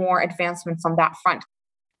bit more advancements on that front.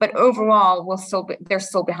 But overall, they're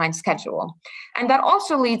still behind schedule. And that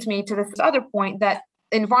also leads me to this other point, that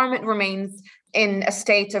environment remains in a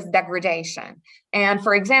state of degradation. And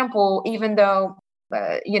for example, even though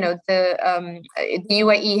the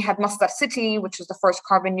UAE had Masdar City, which is the first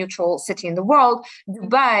carbon neutral city in the world,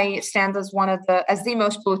 Dubai stands as the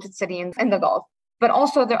most polluted city in the Gulf. But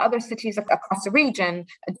also there are other cities across the region,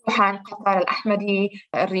 Doha, Qatar al-Ahmadi,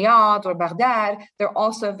 Riyadh, or Baghdad. They're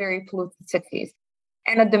also very polluted cities.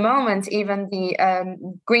 And at the moment, even the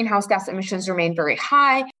greenhouse gas emissions remain very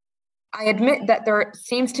high. I admit that there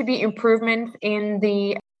seems to be improvement in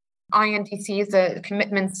the INDCs, the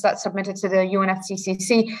commitments that submitted to the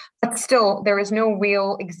UNFCCC, but still there is no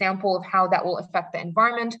real example of how that will affect the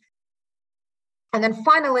environment. And then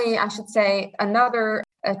finally, I should say, another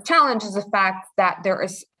challenge is the fact that there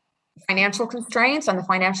is financial constraints, and the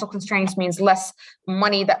financial constraints means less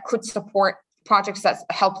money that could support projects that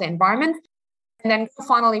help the environment. And then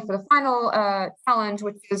finally, for the final challenge,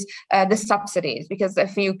 which is the subsidies, because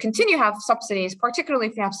if you continue to have subsidies, particularly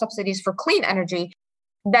if you have subsidies for clean energy,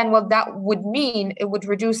 then what that would mean, it would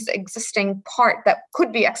reduce the existing part that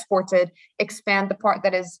could be exported, expand the part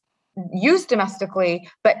that is used domestically,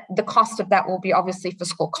 but the cost of that will be obviously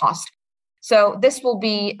fiscal cost. So this will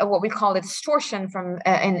be what we call a distortion from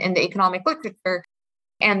in the economic literature.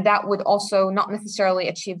 And that would also not necessarily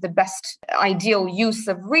achieve the best ideal use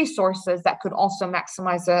of resources that could also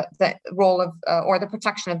maximize the role of or the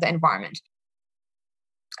protection of the environment.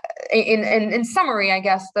 In summary, I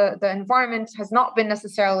guess the environment has not been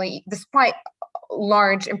necessarily, despite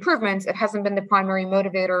large improvements, it hasn't been the primary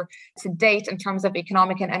motivator to date in terms of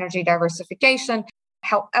economic and energy diversification.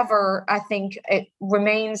 However, I think it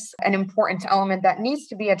remains an important element that needs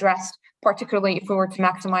to be addressed, particularly if we were to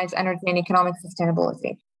maximize energy and economic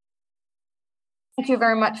sustainability. Thank you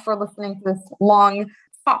very much for listening to this long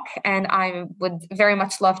talk, and I would very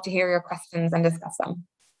much love to hear your questions and discuss them.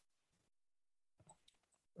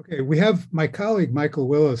 Okay, we have my colleague, Michael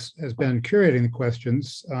Willis, has been curating the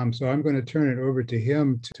questions, so I'm going to turn it over to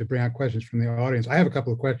him to bring out questions from the audience. I have a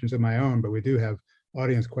couple of questions of my own, but we do have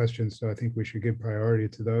audience questions, so I think we should give priority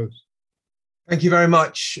to those. Thank you very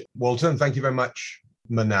much, Walter, and thank you very much,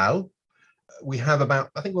 Manal. We have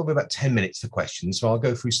we'll have about 10 minutes for questions, so I'll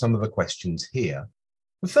go through some of the questions here.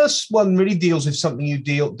 The first one really deals with something you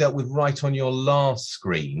dealt with right on your last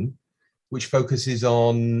screen, which focuses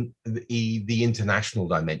on the international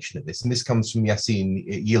dimension of this. And this comes from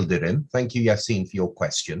Yassine Yildirim. Thank you, Yassine, for your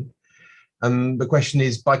question. And the question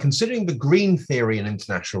is, by considering the green theory in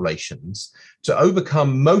international relations to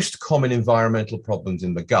overcome most common environmental problems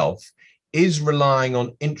in the Gulf, is relying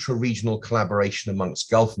on intra-regional collaboration amongst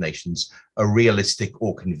Gulf nations a realistic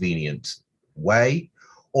or convenient way?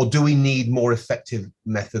 Or do we need more effective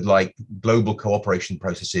method like global cooperation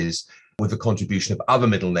processes with the contribution of other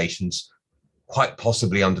middle nations, quite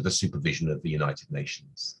possibly under the supervision of the United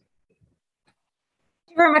Nations?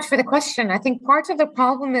 Thank you very much for the question. I think part of the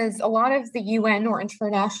problem is a lot of the UN or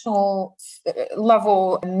international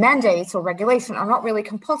level mandates or regulation are not really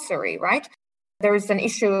compulsory, right? There is an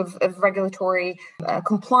issue of regulatory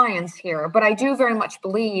compliance here, but I do very much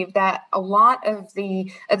believe that a lot of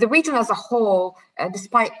the region as a whole,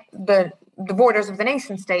 despite the borders of the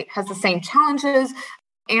nation state, has the same challenges.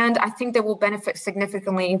 And I think they will benefit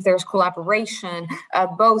significantly if there's collaboration,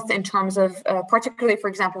 both in terms of, particularly, for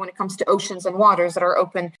example, when it comes to oceans and waters that are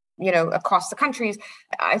open, across the countries.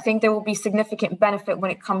 I think there will be significant benefit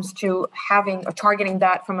when it comes to having or targeting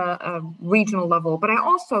that from a regional level. But I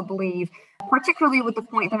also believe, particularly with the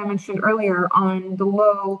point that I mentioned earlier on the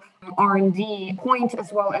low R&D point,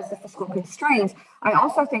 as well as the fiscal constraints, I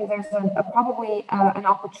also think there's probably an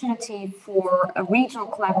opportunity for a regional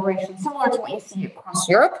collaboration similar to what you see across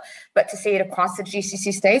Europe, but to see it across the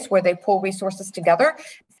GCC states where they pull resources together,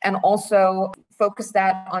 and also focus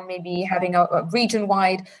that on maybe having a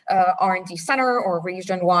region-wide R&D center or a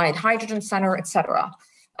region-wide hydrogen center, et cetera.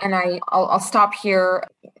 And I'll stop here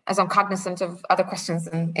as I'm cognizant of other questions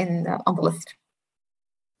on the list.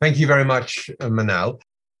 Thank you very much, Manal.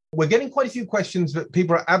 We're getting quite a few questions that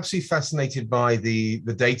people are absolutely fascinated by the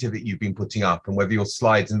data that you've been putting up and whether your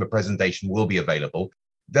slides in the presentation will be available.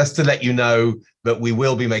 Just to let you know that we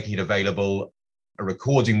will be making it available. A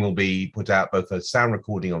recording will be put out, both a sound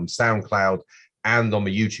recording on SoundCloud and on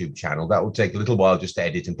the YouTube channel. That will take a little while just to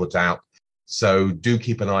edit and put out. So do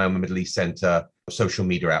keep an eye on the Middle East Center social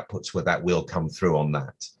media outputs where that will come through on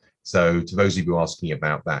that. So to those of you asking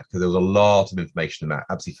about that, because there was a lot of information about,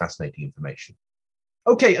 absolutely fascinating information.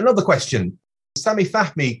 Okay, another question. Sami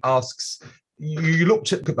Fahmy asks, you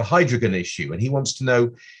looked at the hydrogen issue and he wants to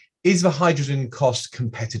know, is the hydrogen cost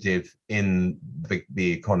competitive in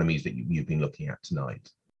the economies that you've been looking at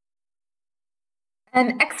tonight?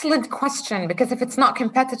 An excellent question, because if it's not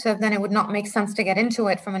competitive, then it would not make sense to get into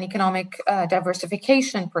it from an economic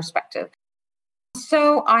diversification perspective.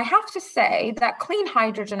 So I have to say that clean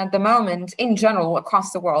hydrogen at the moment, in general,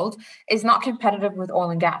 across the world, is not competitive with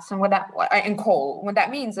oil and gas and coal. What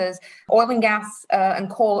that means is oil and gas and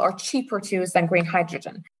coal are cheaper to use than green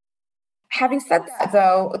hydrogen. Having said that,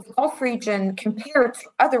 though, the Gulf region, compared to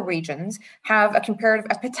other regions, have a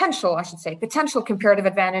potential comparative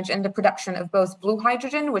advantage in the production of both blue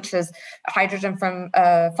hydrogen, which is hydrogen from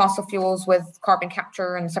fossil fuels with carbon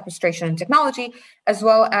capture and sequestration and technology, as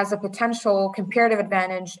well as a potential comparative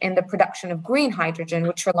advantage in the production of green hydrogen,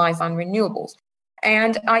 which relies on renewables.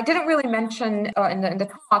 And I didn't really mention in the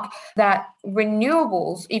talk that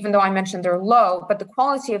renewables, even though I mentioned they're low, but the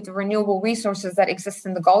quality of the renewable resources that exist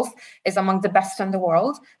in the Gulf is among the best in the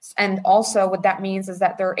world. And also what that means is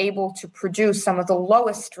that they're able to produce some of the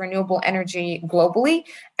lowest renewable energy globally.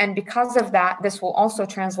 And because of that, this will also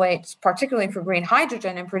translate, particularly for green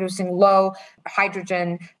hydrogen, in producing low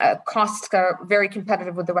hydrogen costs very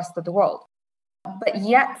competitive with the rest of the world. But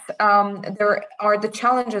yet, there are the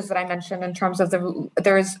challenges that I mentioned in terms of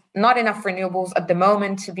there's not enough renewables at the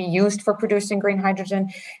moment to be used for producing green hydrogen.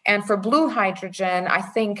 And for blue hydrogen, I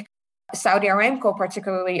think Saudi Aramco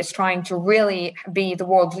particularly is trying to really be the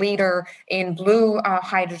world leader in blue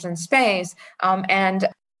hydrogen space. And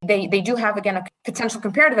they do have, again, a potential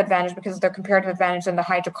comparative advantage because of their comparative advantage in the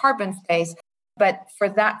hydrocarbon space. But for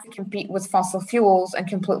that to compete with fossil fuels and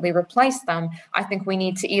completely replace them, I think we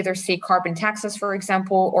need to either see carbon taxes, for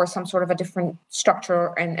example, or some sort of a different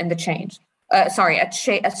structure in the change. A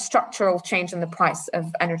structural change in the price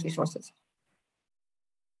of energy sources.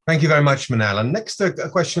 Thank you very much, Manal. And next, a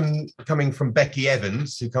question coming from Becky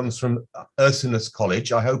Evans, who comes from Ursinus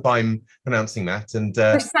College. I hope I'm pronouncing that. And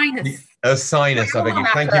Ursinus. Ursinus, I beg you.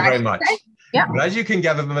 Thank you very much. Yeah. But as you can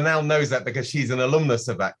gather, Manal knows that because she's an alumnus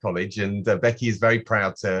of that college, and Becky is very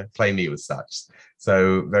proud to claim you as such.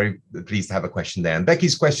 So very pleased to have a question there. And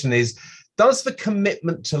Becky's question is, does the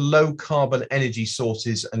commitment to low carbon energy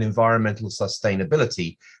sources and environmental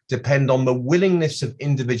sustainability depend on the willingness of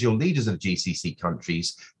individual leaders of GCC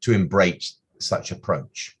countries to embrace such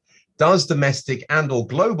approach? Does domestic and/or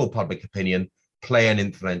global public opinion play an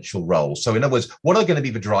influential role? So in other words, what are going to be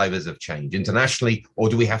the drivers of change internationally, or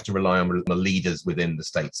do we have to rely on the leaders within the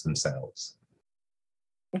states themselves?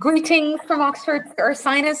 Greetings from Oxford,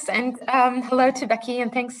 Ursinus, and hello to Becky,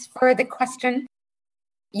 and thanks for the question.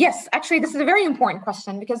 Yes, actually, this is a very important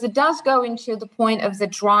question because it does go into the point of the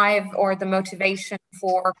drive or the motivation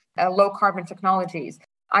for low carbon technologies.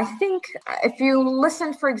 I think if you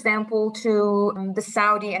listen, for example, to the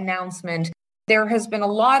Saudi announcement, there has been a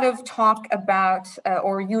lot of talk about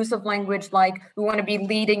or use of language like we want to be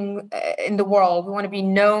leading in the world. We want to be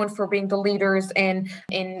known for being the leaders in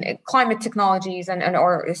climate technologies and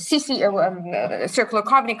or circular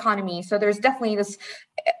carbon economy. So there's definitely this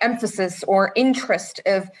emphasis or interest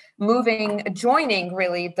of joining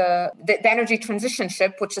really the energy transition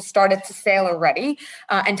ship, which has started to sail already,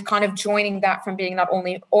 and kind of joining that from being not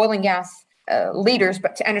only oil and gas leaders,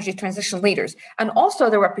 but to energy transition leaders. And also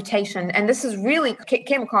the reputation, and this is really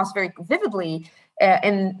came across very vividly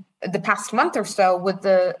in the past month or so with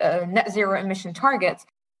the net zero emission targets.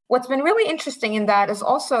 What's been really interesting in that is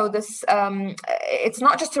also this, it's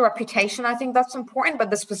not just a reputation, I think that's important, but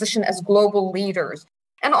this position as global leaders.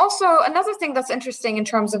 And also another thing that's interesting in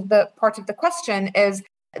terms of the part of the question is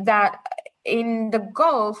that in the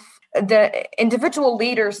Gulf, the individual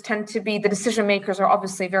leaders tend to be the decision makers are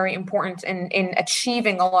obviously very important in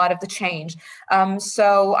achieving a lot of the change.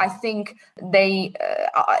 So I think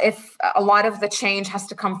if a lot of the change has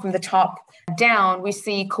to come from the top down, we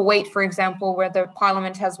see Kuwait, for example, where the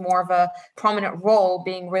parliament has more of a prominent role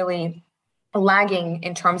being really lagging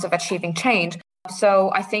in terms of achieving change.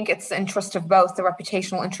 So I think it's the interest of both the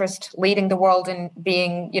reputational interest leading the world and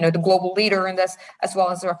being, the global leader in this, as well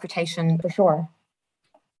as the reputation for sure.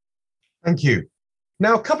 Thank you.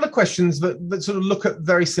 Now, a couple of questions that sort of look at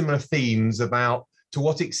very similar themes about to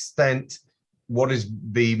what extent what is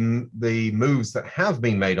the moves that have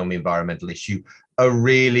been made on the environmental issue are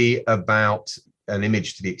really about an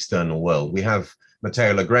image to the external world. We have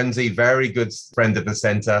Matteo Lagrenzi, very good friend of the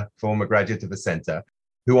centre, former graduate of the centre,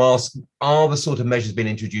 who asks, are the sort of measures being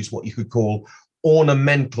introduced what you could call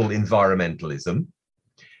ornamental environmentalism?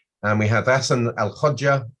 And we have Hassan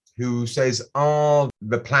Al-Khodja, who says, are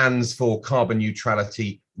the plans for carbon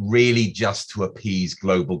neutrality really just to appease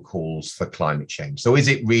global calls for climate change? So is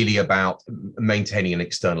it really about maintaining an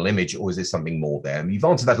external image, or is there something more there? And you've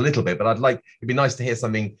answered that a little bit, but it'd be nice to hear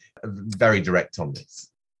something very direct on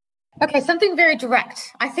this. Okay, something very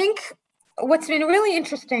direct. I think what's been really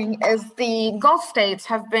interesting is the Gulf states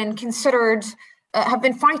have been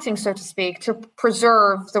fighting, so to speak, to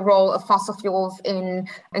preserve the role of fossil fuels in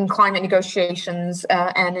climate negotiations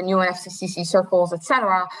and in UNFCCC circles,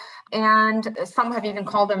 etc. And some have even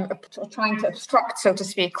called them trying to obstruct, so to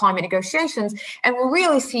speak, climate negotiations. And we'll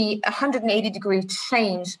really see a 180-degree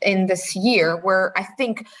change in this year, where I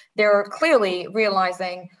think they're clearly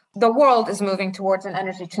realizing the world is moving towards an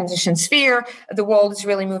energy transition sphere. The world is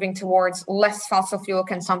really moving towards less fossil fuel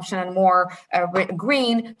consumption and more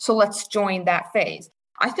green. So let's join that phase.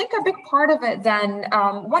 I think a big part of it then,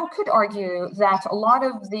 one could argue that a lot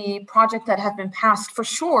of the projects that have been passed for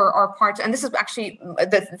sure are part, and this is actually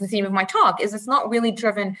the theme of my talk, is it's not really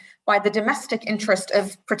driven by the domestic interest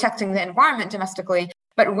of protecting the environment domestically,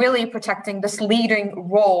 but really protecting this leading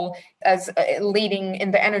role as leading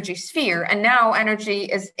in the energy sphere. And now energy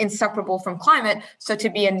is inseparable from climate. So to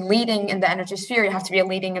be leading in the energy sphere, you have to be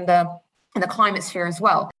leading in the climate sphere as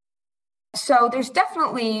well. So there's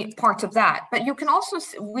definitely parts of that, but you can also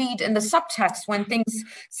read in the subtext when things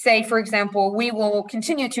say, for example, we will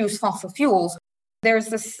continue to use fossil fuels. There's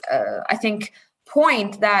this, I think,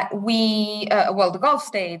 point that the Gulf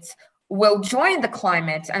states will join the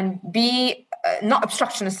climate and be not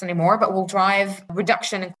obstructionists anymore, but will drive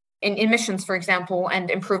reduction in emissions, for example, and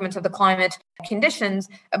improvement of the climate conditions.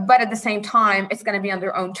 But at the same time, it's going to be on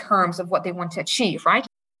their own terms of what they want to achieve, right?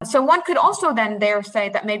 So one could also then there say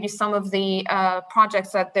that maybe some of the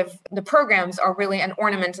projects that the programs are really an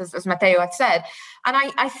ornament, as Matteo had said. And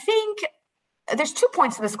I think there's 2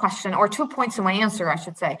 points to this question, or 2 points to my answer, I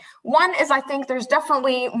should say. One is I think there's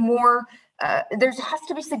definitely more, there has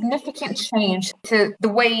to be significant change to the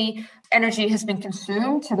way energy has been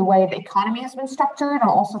consumed, to the way the economy has been structured, and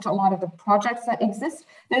also to a lot of the projects that exist.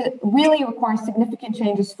 It really requires significant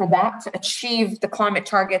changes for that to achieve the climate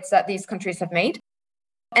targets that these countries have made.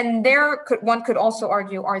 And one could also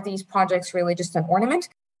argue, are these projects really just an ornament?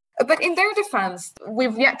 But in their defense,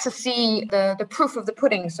 we've yet to see the proof of the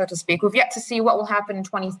pudding, so to speak. We've yet to see what will happen in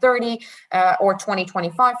 2030 or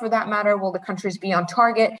 2025 for that matter. Will the countries be on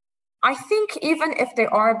target? I think even if they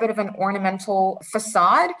are a bit of an ornamental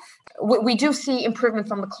facade, we do see improvements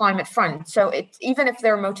on the climate front. So even if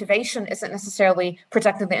their motivation isn't necessarily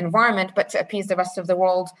protecting the environment, but to appease the rest of the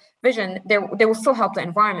world vision, they will still help the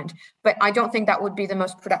environment. But I don't think that would be the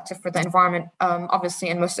most productive for the environment, obviously,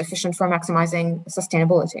 and most efficient for maximizing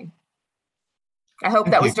sustainability. I hope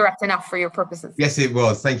that was direct enough for your purposes. Yes, it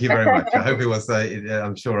was. Thank you very much. I hope it was.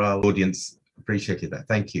 I'm sure our audience appreciated that.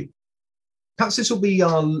 Thank you. Perhaps this will be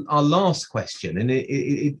our last question, and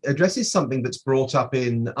it addresses something that's brought up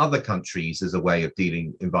in other countries as a way of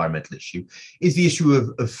dealing environmental issue, is the issue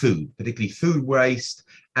of food, particularly food waste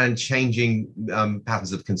and changing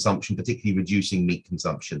patterns of consumption, particularly reducing meat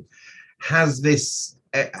consumption. Has this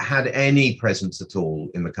had any presence at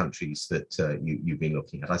all in the countries that you've been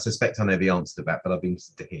looking at? I suspect I know the answer to that, but I'd be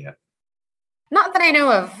interested to hear. Not that I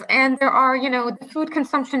know of. And there are, the food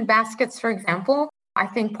consumption baskets, for example. I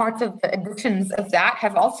think parts of the additions of that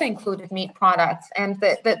have also included meat products. And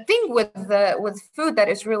the thing with food that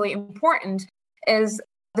is really important is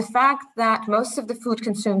the fact that most of the food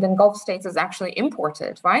consumed in Gulf states is actually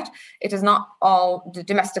imported, right? It is not all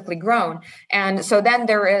domestically grown. And so then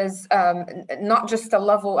there is not just a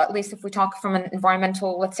level, at least if we talk from an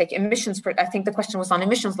environmental, let's say emissions, I think the question was on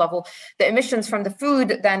emissions level. The emissions from the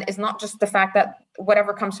food then is not just the fact that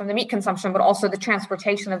whatever comes from the meat consumption, but also the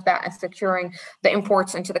transportation of that and securing the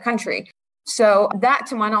imports into the country. So that,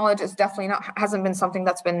 to my knowledge, is definitely hasn't been something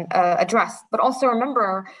that's been addressed. But also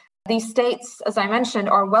remember, these states, as I mentioned,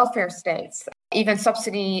 are welfare states. Even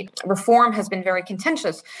subsidy reform has been very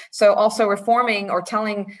contentious. So also reforming or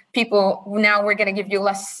telling people, now we're going to give you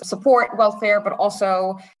less support, welfare, but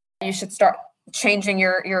also you should start changing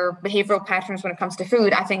your behavioral patterns when it comes to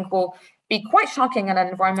food, I think will be quite shocking in an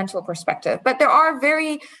environmental perspective. But there are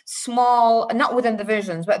very small, not within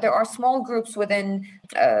divisions, but there are small groups within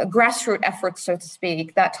grassroots efforts, so to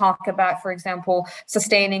speak, that talk about, for example,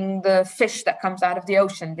 sustaining the fish that comes out of the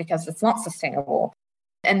ocean because it's not sustainable,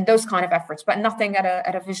 and those kind of efforts, but nothing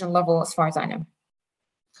at a vision level as far as I know.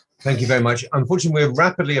 Thank you very much. Unfortunately, we're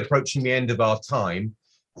rapidly approaching the end of our time,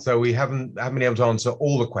 so we haven't been able to answer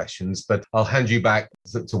all the questions, but I'll hand you back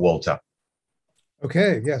to Walter.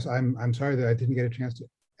 Okay, yes, I'm sorry that I didn't get a chance to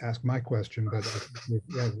ask my question, but we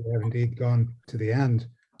have indeed gone to the end.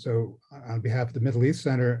 So on behalf of the Middle East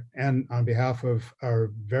Center and on behalf of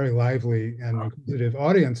our very lively and inquisitive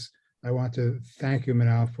audience, I want to thank you,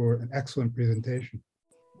 Manal, for an excellent presentation.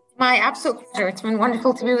 My absolute pleasure. It's been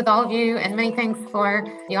wonderful to be with all of you, and many thanks for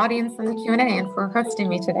the audience and the Q&A and for hosting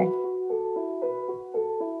me today.